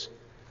ears?"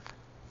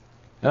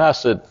 And I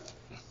said,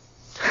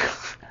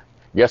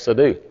 "Yes, I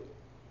do."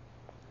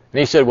 And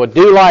he said, "Well,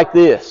 do like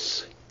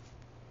this."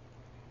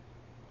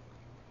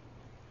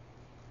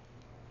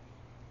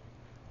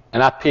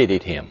 And I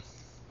pitied him.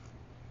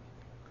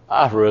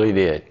 I really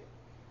did.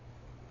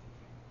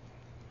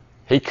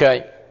 He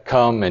can't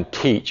come and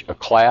teach a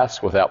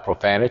class without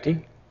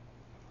profanity.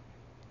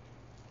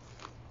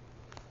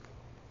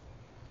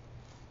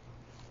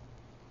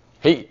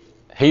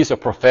 He's a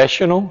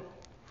professional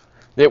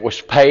that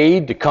was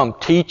paid to come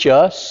teach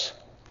us,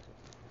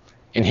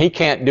 and he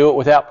can't do it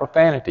without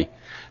profanity.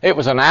 It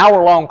was an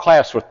hour-long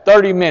class for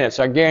 30 minutes.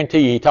 I guarantee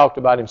you he talked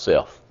about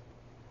himself.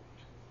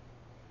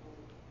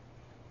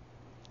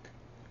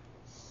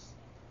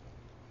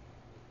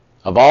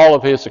 Of all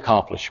of his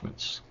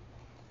accomplishments.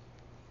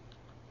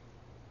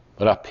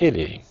 But I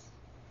pitied him.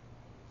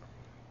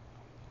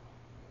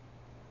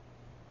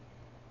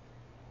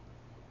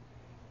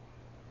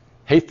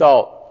 He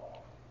thought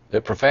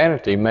that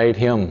profanity made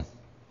him,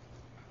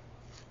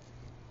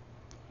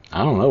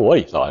 I don't know what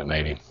he thought it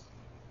made him.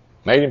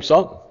 Made him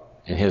something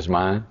in his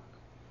mind.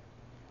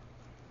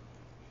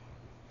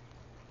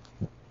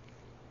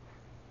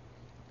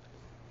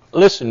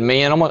 Listen,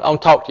 men, I'm going to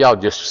talk to y'all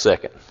just a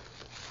second.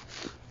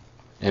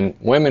 And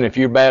women, if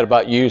you're bad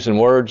about using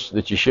words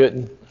that you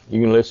shouldn't,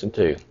 you can listen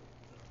too.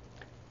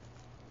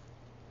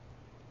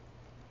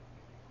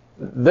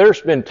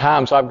 There's been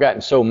times I've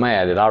gotten so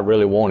mad that I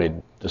really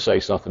wanted to say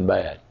something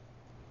bad.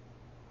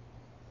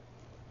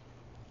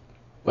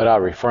 But I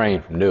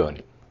refrained from doing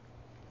it.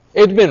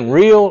 It's been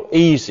real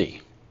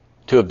easy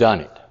to have done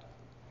it.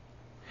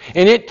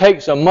 And it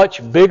takes a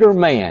much bigger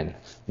man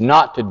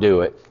not to do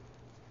it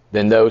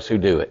than those who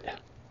do it.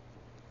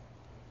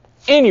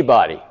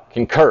 Anybody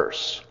can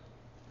curse.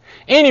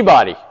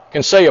 Anybody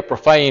can say a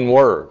profane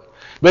word.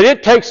 But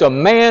it takes a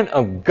man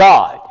of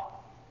God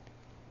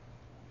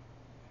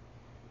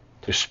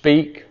to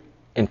speak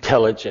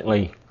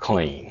intelligently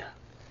clean.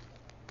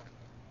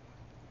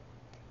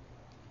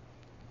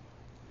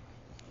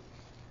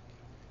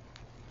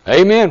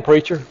 Amen,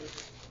 preacher.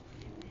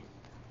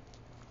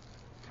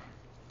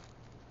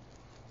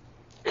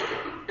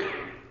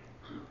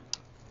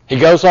 He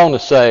goes on to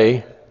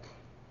say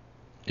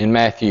in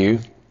Matthew,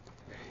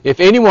 "If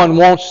anyone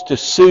wants to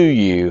sue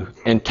you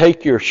and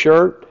take your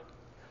shirt,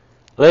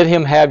 let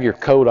him have your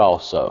coat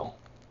also."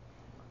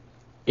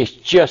 It's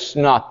just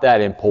not that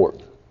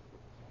important.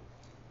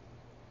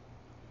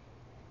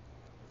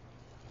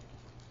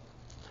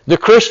 The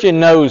Christian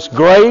knows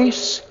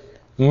grace,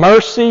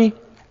 mercy,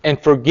 and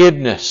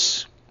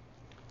forgiveness.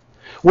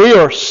 We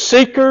are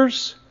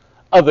seekers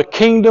of the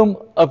kingdom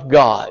of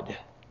God.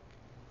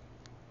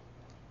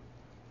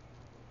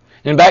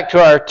 And back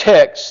to our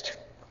text,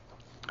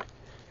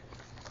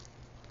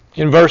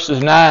 in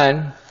verses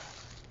 9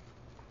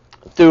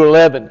 through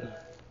 11,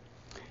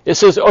 it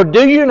says, "Or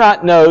do you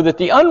not know that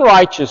the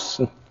unrighteous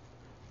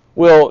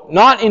will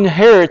not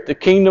inherit the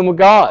kingdom of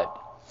God?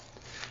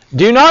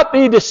 Do not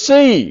be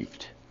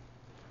deceived."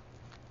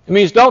 It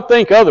means don't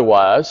think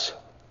otherwise.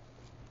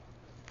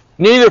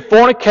 "Neither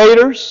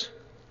fornicators,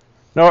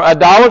 nor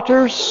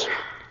idolaters,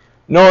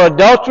 nor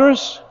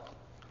adulterers,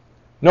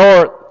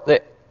 nor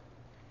the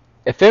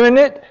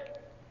effeminate,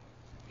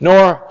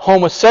 nor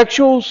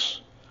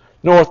homosexuals,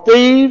 nor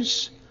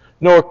thieves,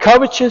 nor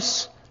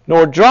covetous,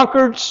 nor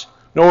drunkards,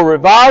 nor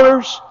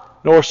revilers,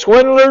 nor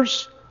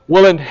swindlers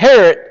will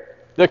inherit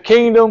the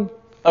kingdom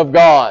of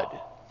God."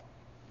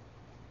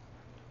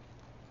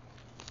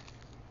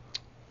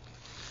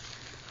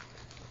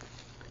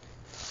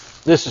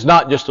 This is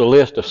not just a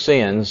list of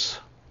sins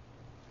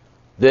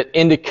that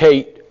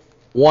indicate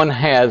one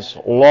has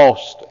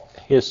lost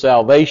his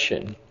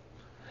salvation.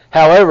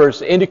 However,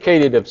 it's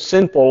indicated of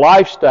sinful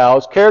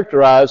lifestyles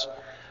characterized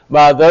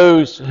by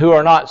those who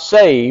are not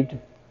saved,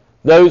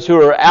 those who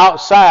are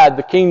outside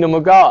the kingdom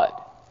of God.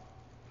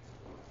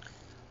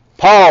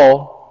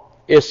 Paul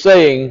is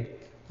saying,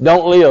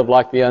 don't live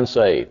like the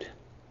unsaved.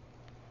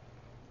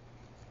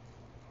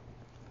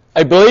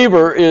 A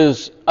believer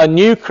is a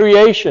new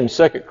creation,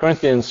 2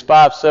 Corinthians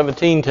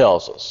 5:17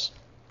 tells us.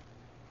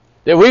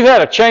 That we've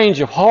had a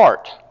change of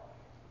heart.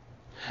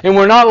 And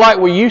we're not like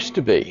we used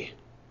to be.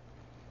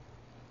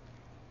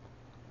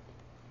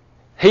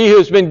 He who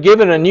has been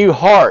given a new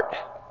heart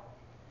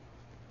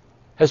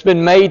has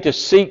been made to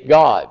seek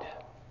God.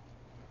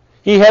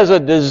 He has a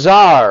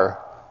desire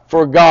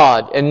for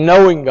God and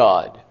knowing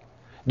God.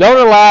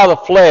 Don't allow the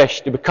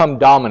flesh to become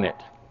dominant.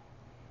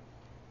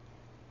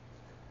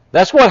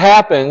 That's what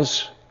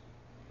happens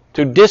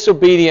to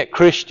disobedient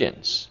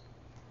Christians.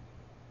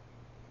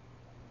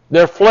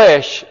 Their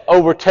flesh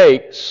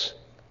overtakes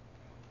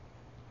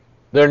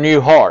their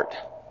new heart.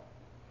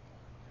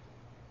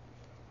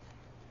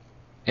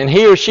 And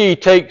he or she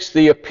takes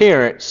the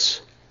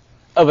appearance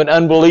of an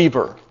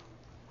unbeliever.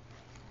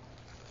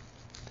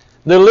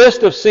 The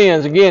list of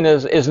sins, again,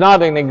 is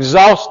not an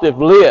exhaustive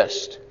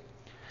list,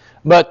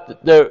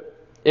 but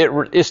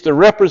it's the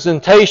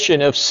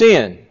representation of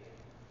sin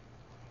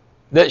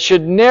that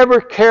should never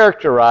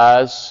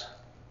characterize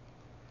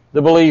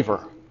the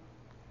believer.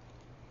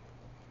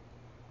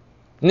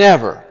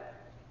 Never.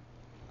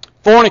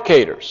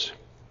 Fornicators.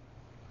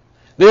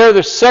 They're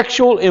the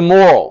sexual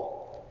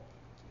immoral.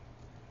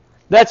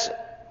 That's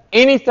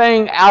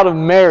anything out of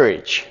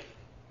marriage.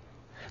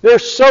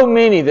 There's so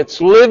many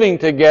that's living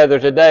together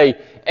today,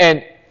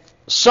 and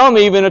some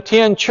even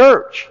attend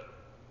church.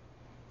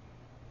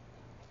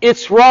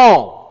 It's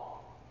wrong.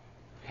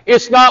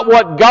 It's not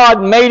what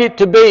God made it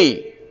to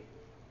be.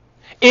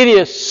 It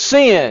is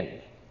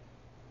sin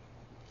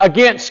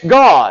against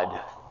God.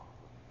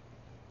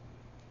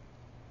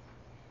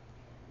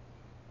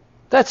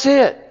 That's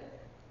it.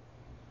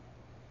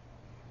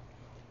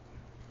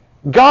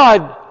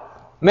 God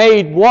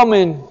made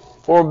woman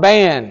for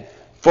man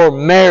for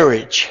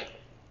marriage.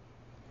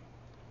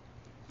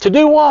 To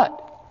do what?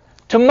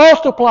 To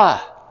multiply.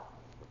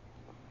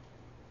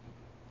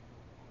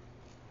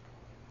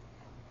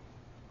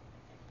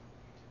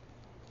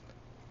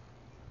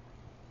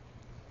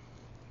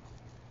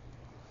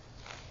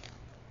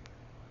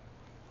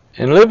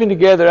 And living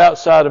together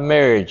outside of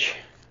marriage,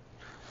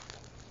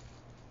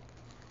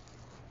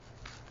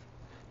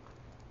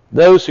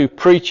 those who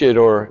preach it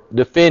or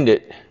defend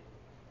it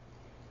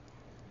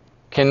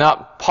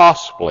cannot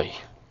possibly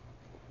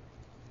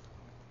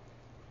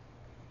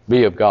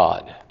be of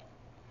God.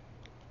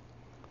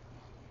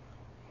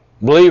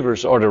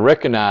 Believers are to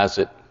recognize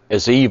it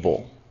as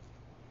evil.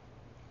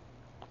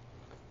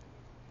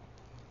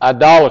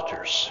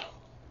 Idolaters.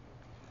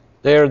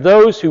 They are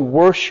those who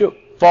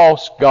worship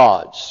false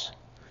gods,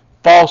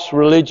 false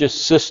religious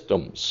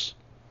systems.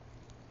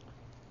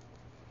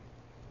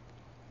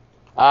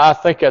 I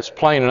think that's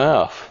plain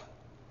enough.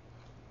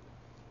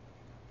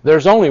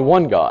 There's only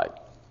one God.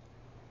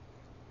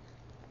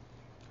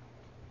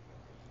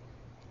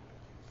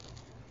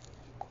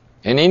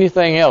 And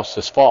anything else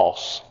is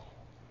false.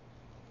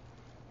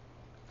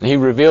 He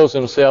reveals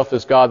himself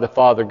as God the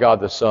Father,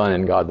 God the Son,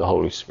 and God the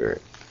Holy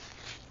Spirit.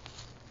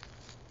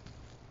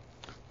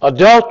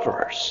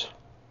 Adulterers.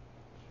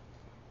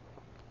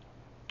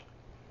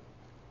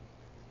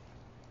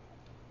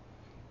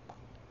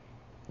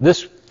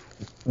 This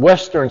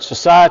Western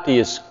society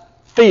is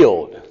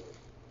filled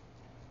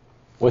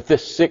with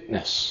this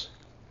sickness.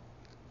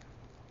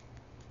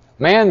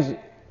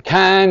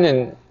 Mankind,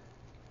 and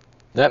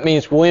that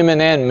means women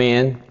and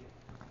men,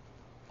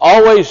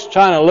 always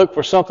trying to look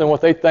for something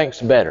what they think's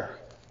better.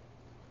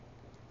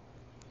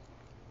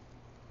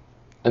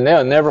 And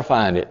they'll never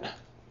find it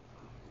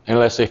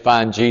unless they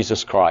find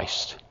Jesus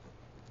Christ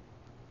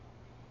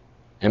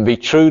and be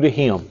true to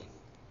Him.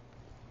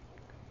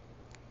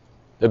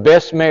 The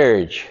best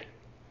marriage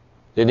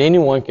that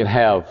anyone can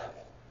have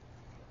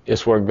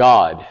is where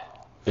God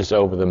is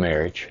over the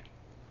marriage.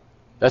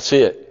 That's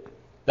it.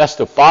 That's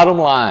the bottom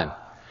line.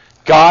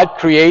 God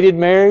created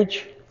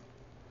marriage.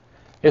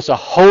 It's a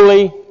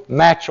holy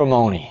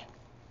matrimony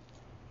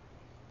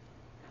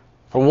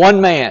for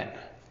one man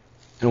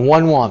and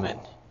one woman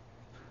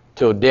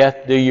till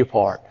death do you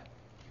part.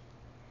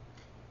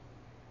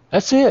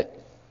 That's it.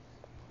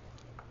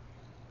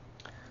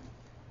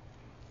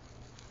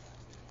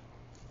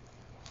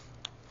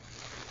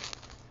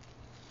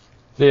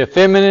 The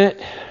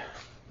effeminate,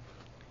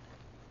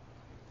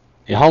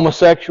 the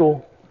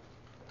homosexual.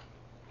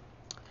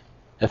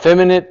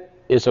 Effeminate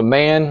is a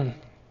man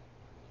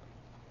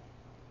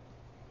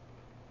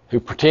who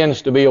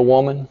pretends to be a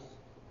woman,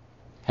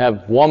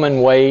 have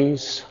woman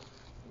ways.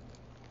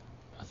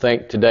 I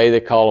think today they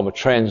call them a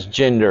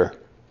transgender.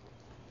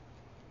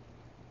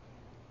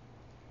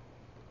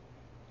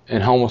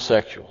 And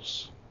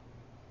homosexuals.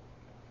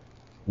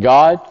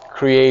 God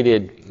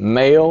created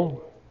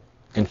male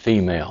and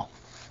female.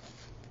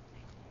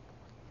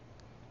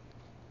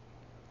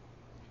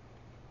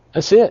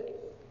 That's it.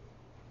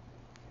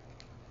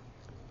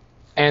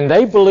 And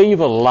they believe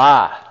a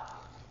lie.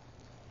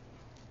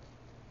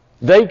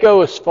 They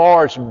go as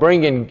far as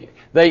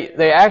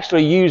they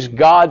actually use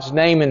God's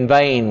name in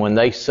vain when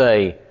they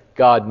say,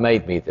 God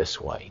made me this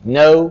way.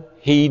 No,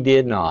 He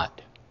did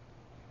not.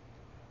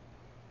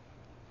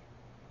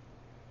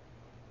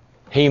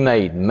 He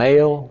made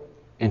male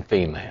and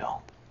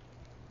female.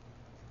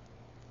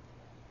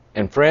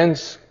 And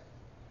friends,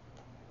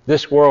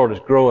 this world is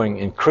growing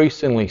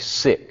increasingly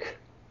sick.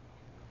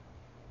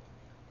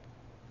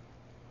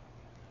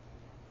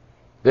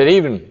 That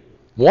even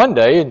one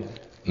day,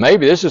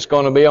 maybe this is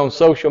going to be on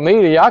social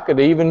media, I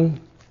could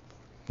even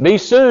be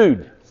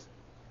sued.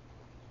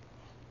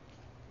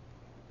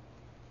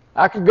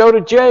 I could go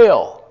to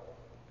jail.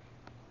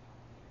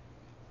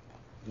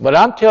 But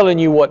I'm telling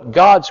you what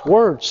God's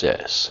Word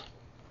says.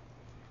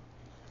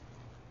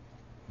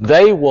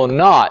 they will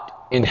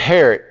not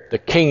inherit the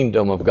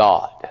kingdom of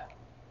God.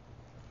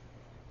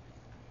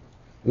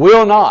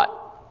 Will not.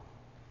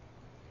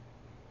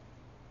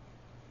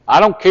 I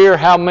don't care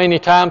how many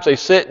times they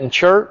sit in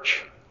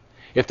church.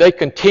 If they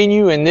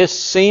continue in this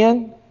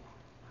sin,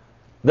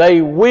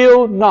 they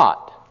will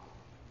not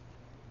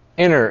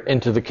enter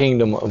into the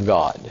kingdom of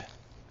God.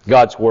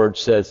 God's Word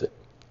says it.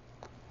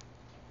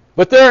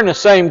 But they're in the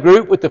same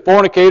group with the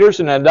fornicators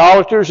and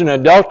idolaters and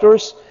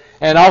adulterers,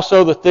 and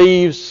also the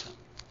thieves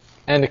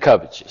and the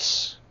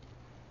covetous.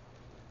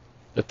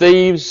 The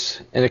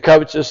thieves and the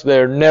covetous,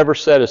 they're never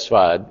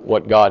satisfied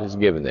what God has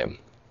given them.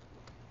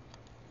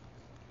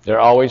 They're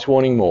always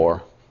wanting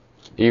more,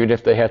 even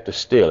if they have to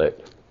steal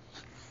it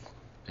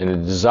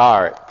and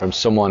desire it from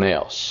someone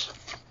else.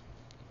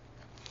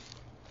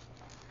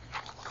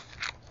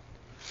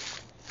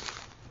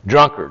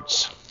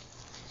 Drunkards.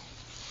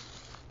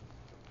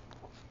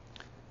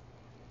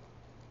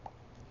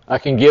 I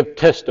can give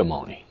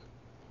testimony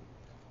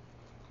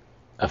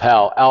of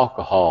how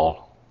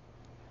alcohol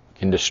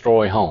can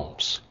destroy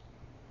homes.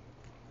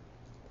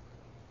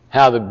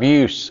 How the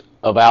abuse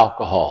of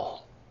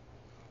alcohol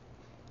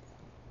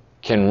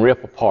can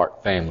rip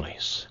apart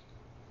families.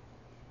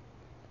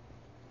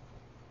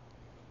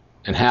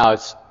 And how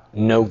it's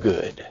no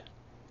good.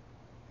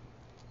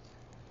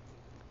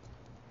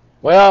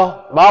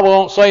 Well, the Bible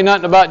don't say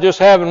nothing about just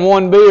having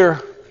one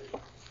beer.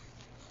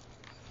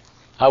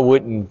 I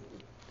wouldn't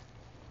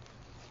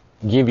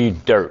give you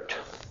dirt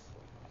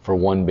for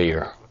one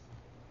beer.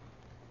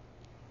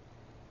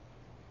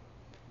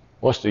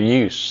 What's the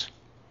use?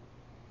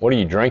 What are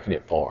you drinking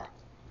it for?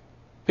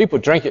 People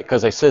drink it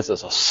because they say it's a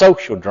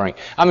social drink.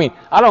 I mean,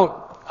 I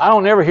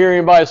don't ever hear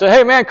anybody say,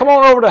 "Hey man, come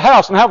on over to the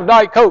house and have a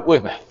Diet Coke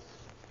with me."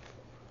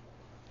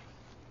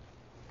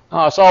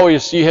 Oh, it's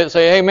always you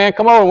say, "Hey man,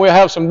 come over and we'll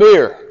have some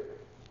beer."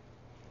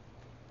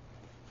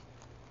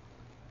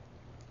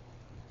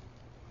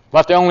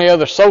 About the only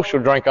other social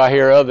drink I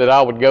hear of that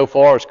I would go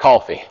for is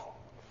coffee.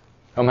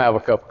 Come have a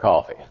cup of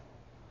coffee.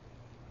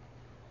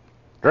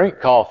 Drink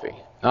coffee,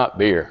 not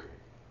beer.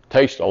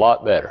 Tastes a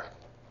lot better.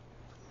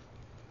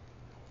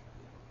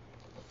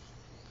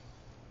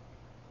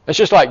 It's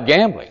just like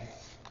gambling.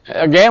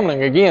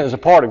 Gambling, again, is a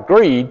part of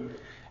greed.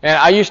 And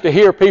I used to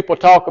hear people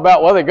talk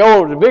about, well, they go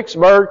over to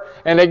Vicksburg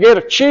and they get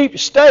a cheap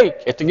steak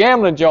at the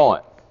gambling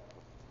joint.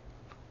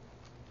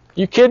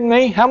 You kidding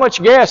me? How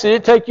much gas did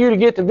it take you to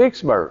get to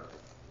Vicksburg?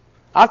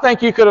 I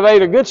think you could have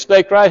ate a good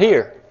steak right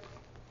here.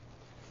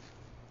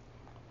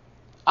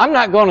 I'm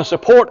not going to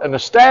support an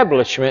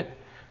establishment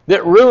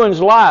that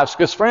ruins lives.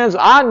 Because, friends,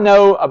 I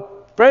know a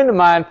friend of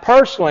mine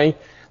personally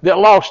that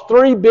lost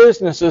 3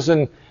 businesses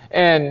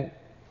and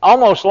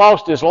almost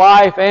lost his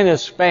life and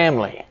his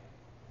family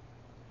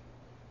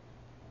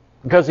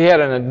because he had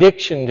an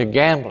addiction to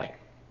gambling.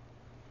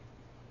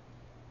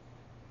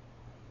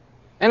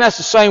 And that's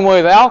the same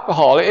way with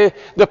alcohol.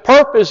 The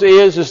purpose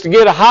is to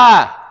get a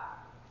high.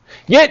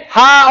 Get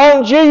high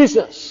on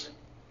Jesus.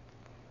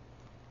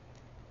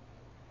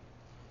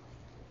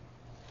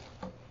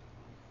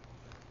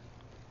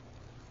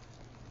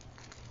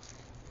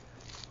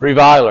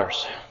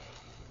 Revilers.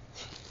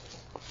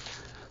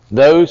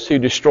 Those who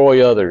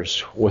destroy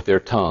others with their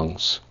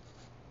tongues.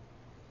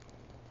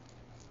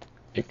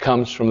 It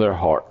comes from their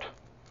heart.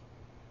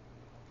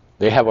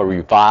 They have a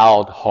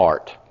reviled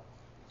heart.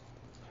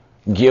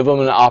 Give them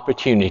an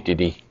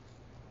opportunity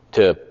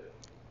to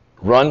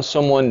run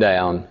someone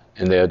down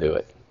and they'll do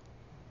it.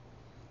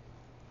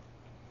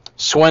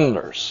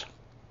 Swindlers.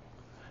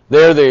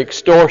 They're the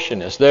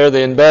extortionists. They're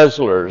the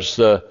embezzlers.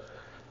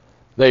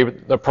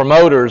 The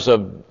promoters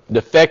of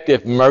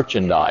defective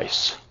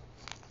merchandise.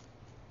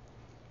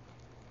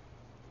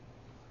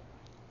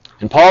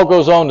 And Paul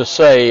goes on to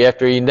say,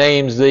 after he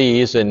names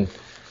these and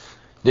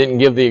didn't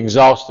give the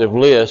exhaustive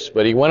list,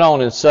 but he went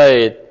on and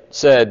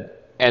said,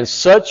 and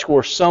such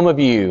were some of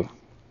you.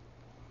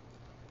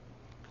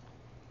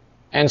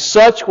 And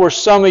such were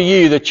some of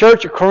you. The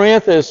church of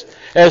Corinth,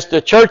 as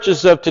the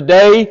churches of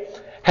today,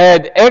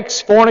 had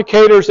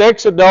ex-fornicators,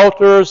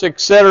 ex-adulterers,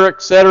 etc.,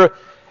 etc.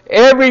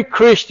 Every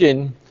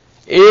Christian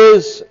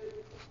is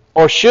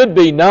or should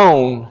be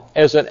known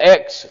as an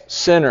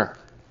ex-sinner.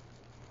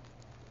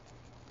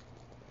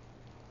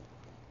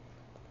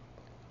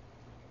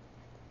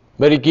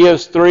 But he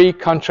gives 3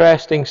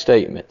 contrasting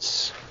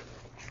statements.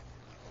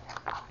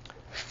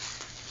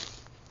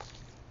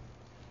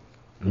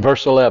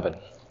 Verse 11.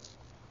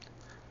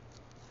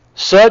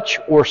 Such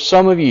were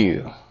some of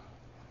you,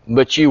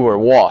 but you were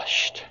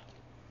washed.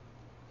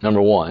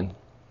 Number 1.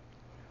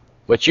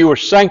 But you were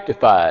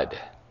sanctified.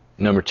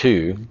 Number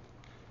 2.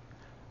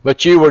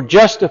 But you were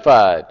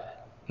justified.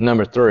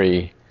 Number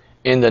 3.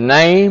 In the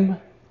name of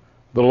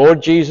the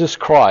Lord Jesus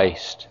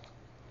Christ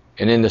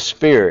and in the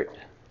Spirit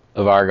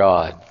of our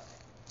God.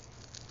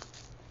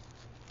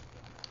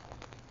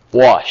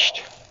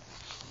 Washed.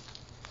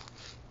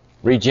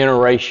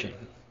 Regeneration.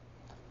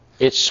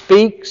 It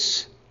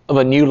speaks of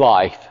a new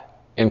life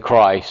in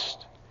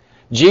Christ.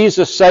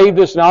 Jesus saved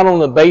us not on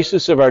the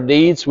basis of our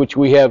deeds which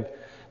we have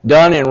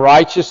done in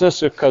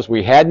righteousness because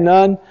we had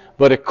none,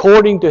 but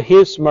according to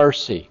His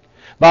mercy,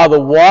 by the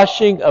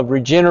washing of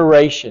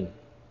regeneration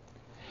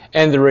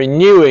and the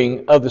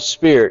renewing of the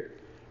Spirit.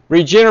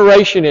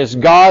 Regeneration is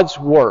God's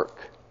work.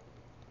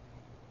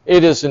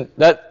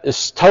 That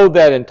is told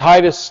that in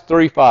Titus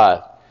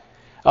 3:5.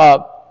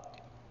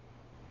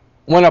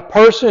 When a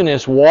person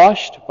is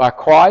washed by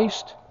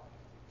Christ,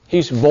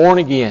 he's born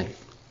again.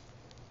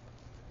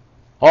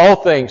 All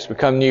things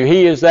become new.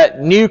 He is that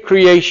new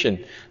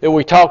creation that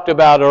we talked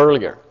about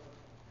earlier.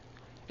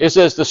 It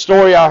says the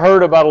story I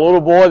heard about a little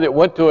boy that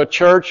went to a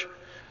church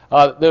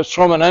that was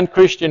from an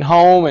unchristian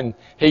home, and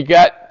he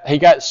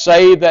got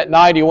saved that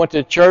night. He went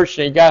to church,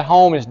 and he got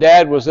home. His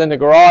dad was in the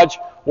garage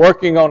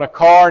working on a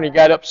car, and he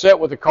got upset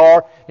with the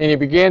car, and he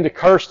began to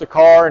curse the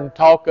car and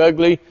talk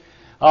ugly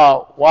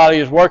while he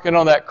was working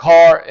on that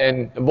car,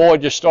 and the boy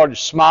just started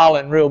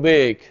smiling real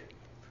big.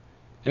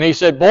 And he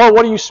said, "Boy,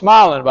 what are you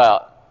smiling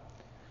about?"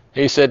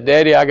 He said,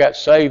 "Daddy, I got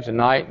saved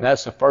tonight, and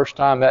that's the first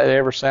time that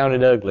ever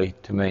sounded ugly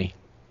to me.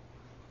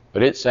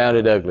 But it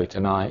sounded ugly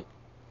tonight."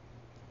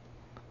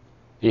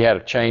 He had a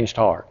changed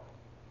heart.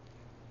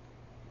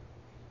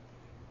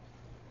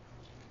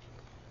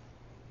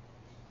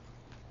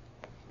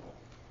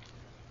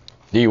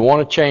 Do you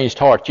want a changed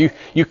heart?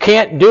 You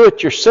can't do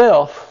it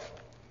yourself.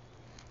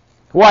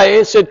 Why?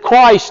 It said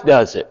Christ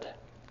does it.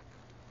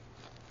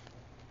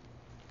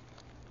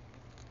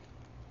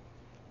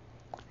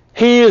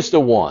 He is the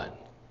one.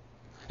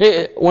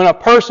 When a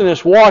person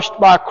is washed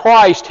by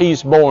Christ,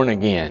 he's born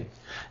again.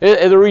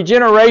 The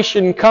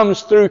regeneration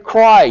comes through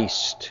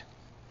Christ.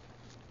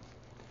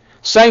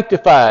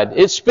 Sanctified.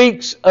 It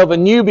speaks of a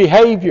new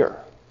behavior.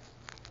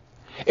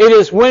 It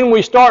is when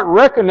we start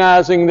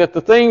recognizing that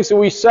the things that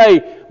we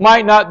say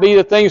might not be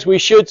the things we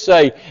should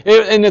say.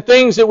 And the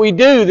things that we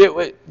do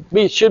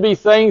that should be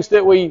things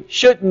that we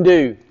shouldn't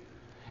do.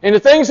 And the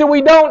things that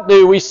we don't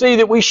do, we see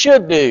that we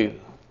should do.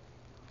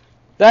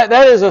 That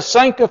is a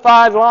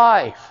sanctified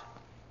life.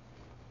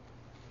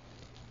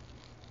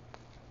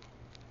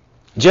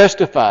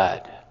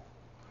 Justified.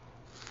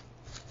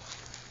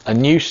 A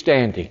new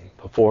standing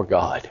before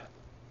God.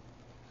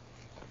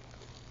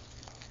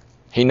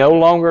 He no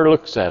longer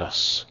looks at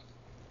us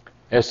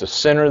as the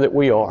sinner that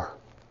we are.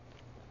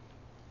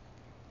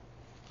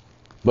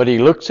 But He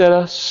looks at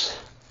us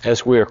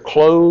as we are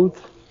clothed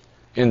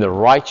in the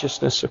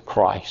righteousness of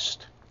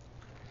Christ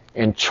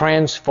and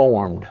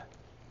transformed.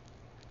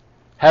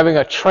 Having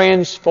a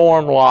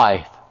transformed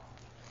life.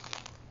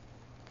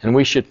 And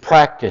we should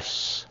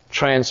practice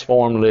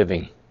transformed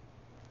living.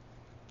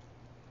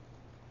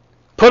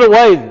 Put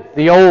away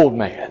the old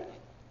man.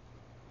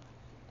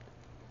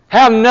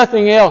 Have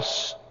nothing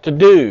else to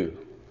do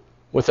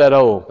with that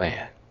old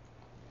man.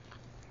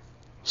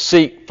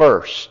 Seek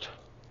first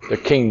the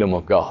kingdom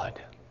of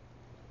God.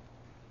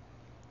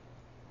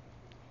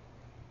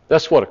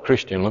 That's what a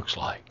Christian looks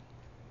like.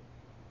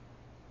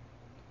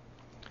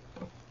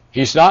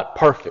 He's not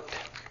perfect,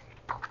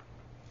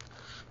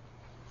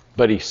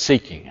 but he's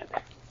seeking it.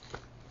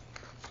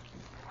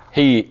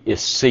 He is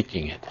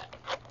seeking it.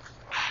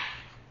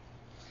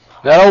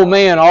 That old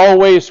man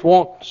always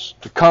wants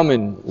to come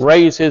and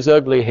raise his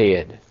ugly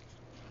head.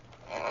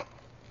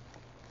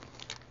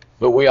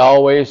 But we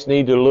always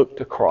need to look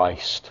to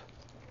Christ.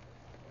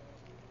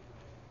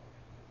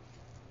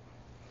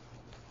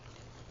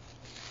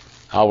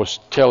 I was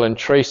telling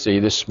Tracy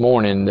this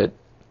morning that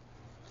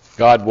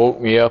God woke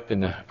me up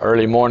in the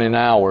early morning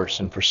hours,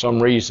 and for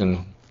some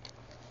reason,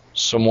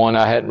 someone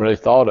I hadn't really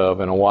thought of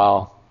in a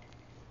while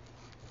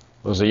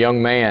was a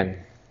young man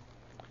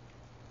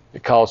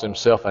that calls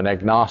himself an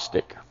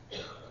agnostic.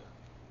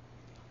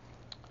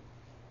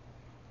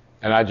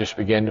 And I just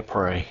began to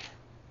pray.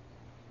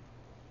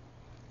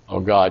 Oh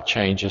God,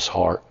 change his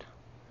heart.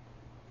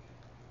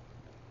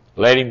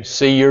 Let him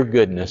see your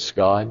goodness,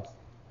 God.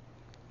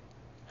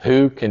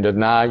 Who can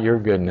deny your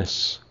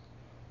goodness?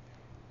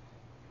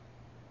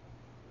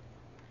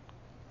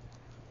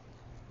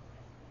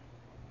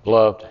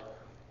 Beloved,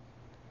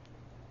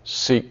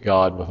 seek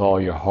God with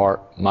all your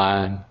heart,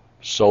 mind,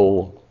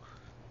 soul,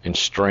 and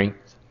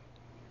strength.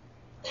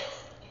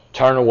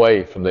 Turn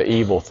away from the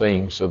evil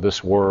things of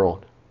this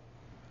world.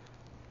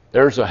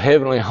 There's a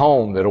heavenly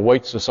home that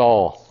awaits us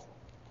all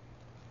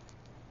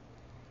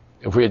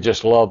if we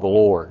just love the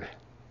Lord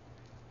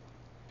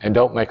and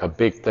don't make a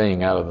big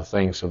thing out of the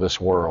things of this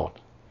world,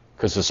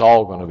 because it's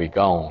all going to be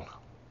gone.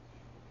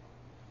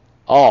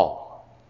 All.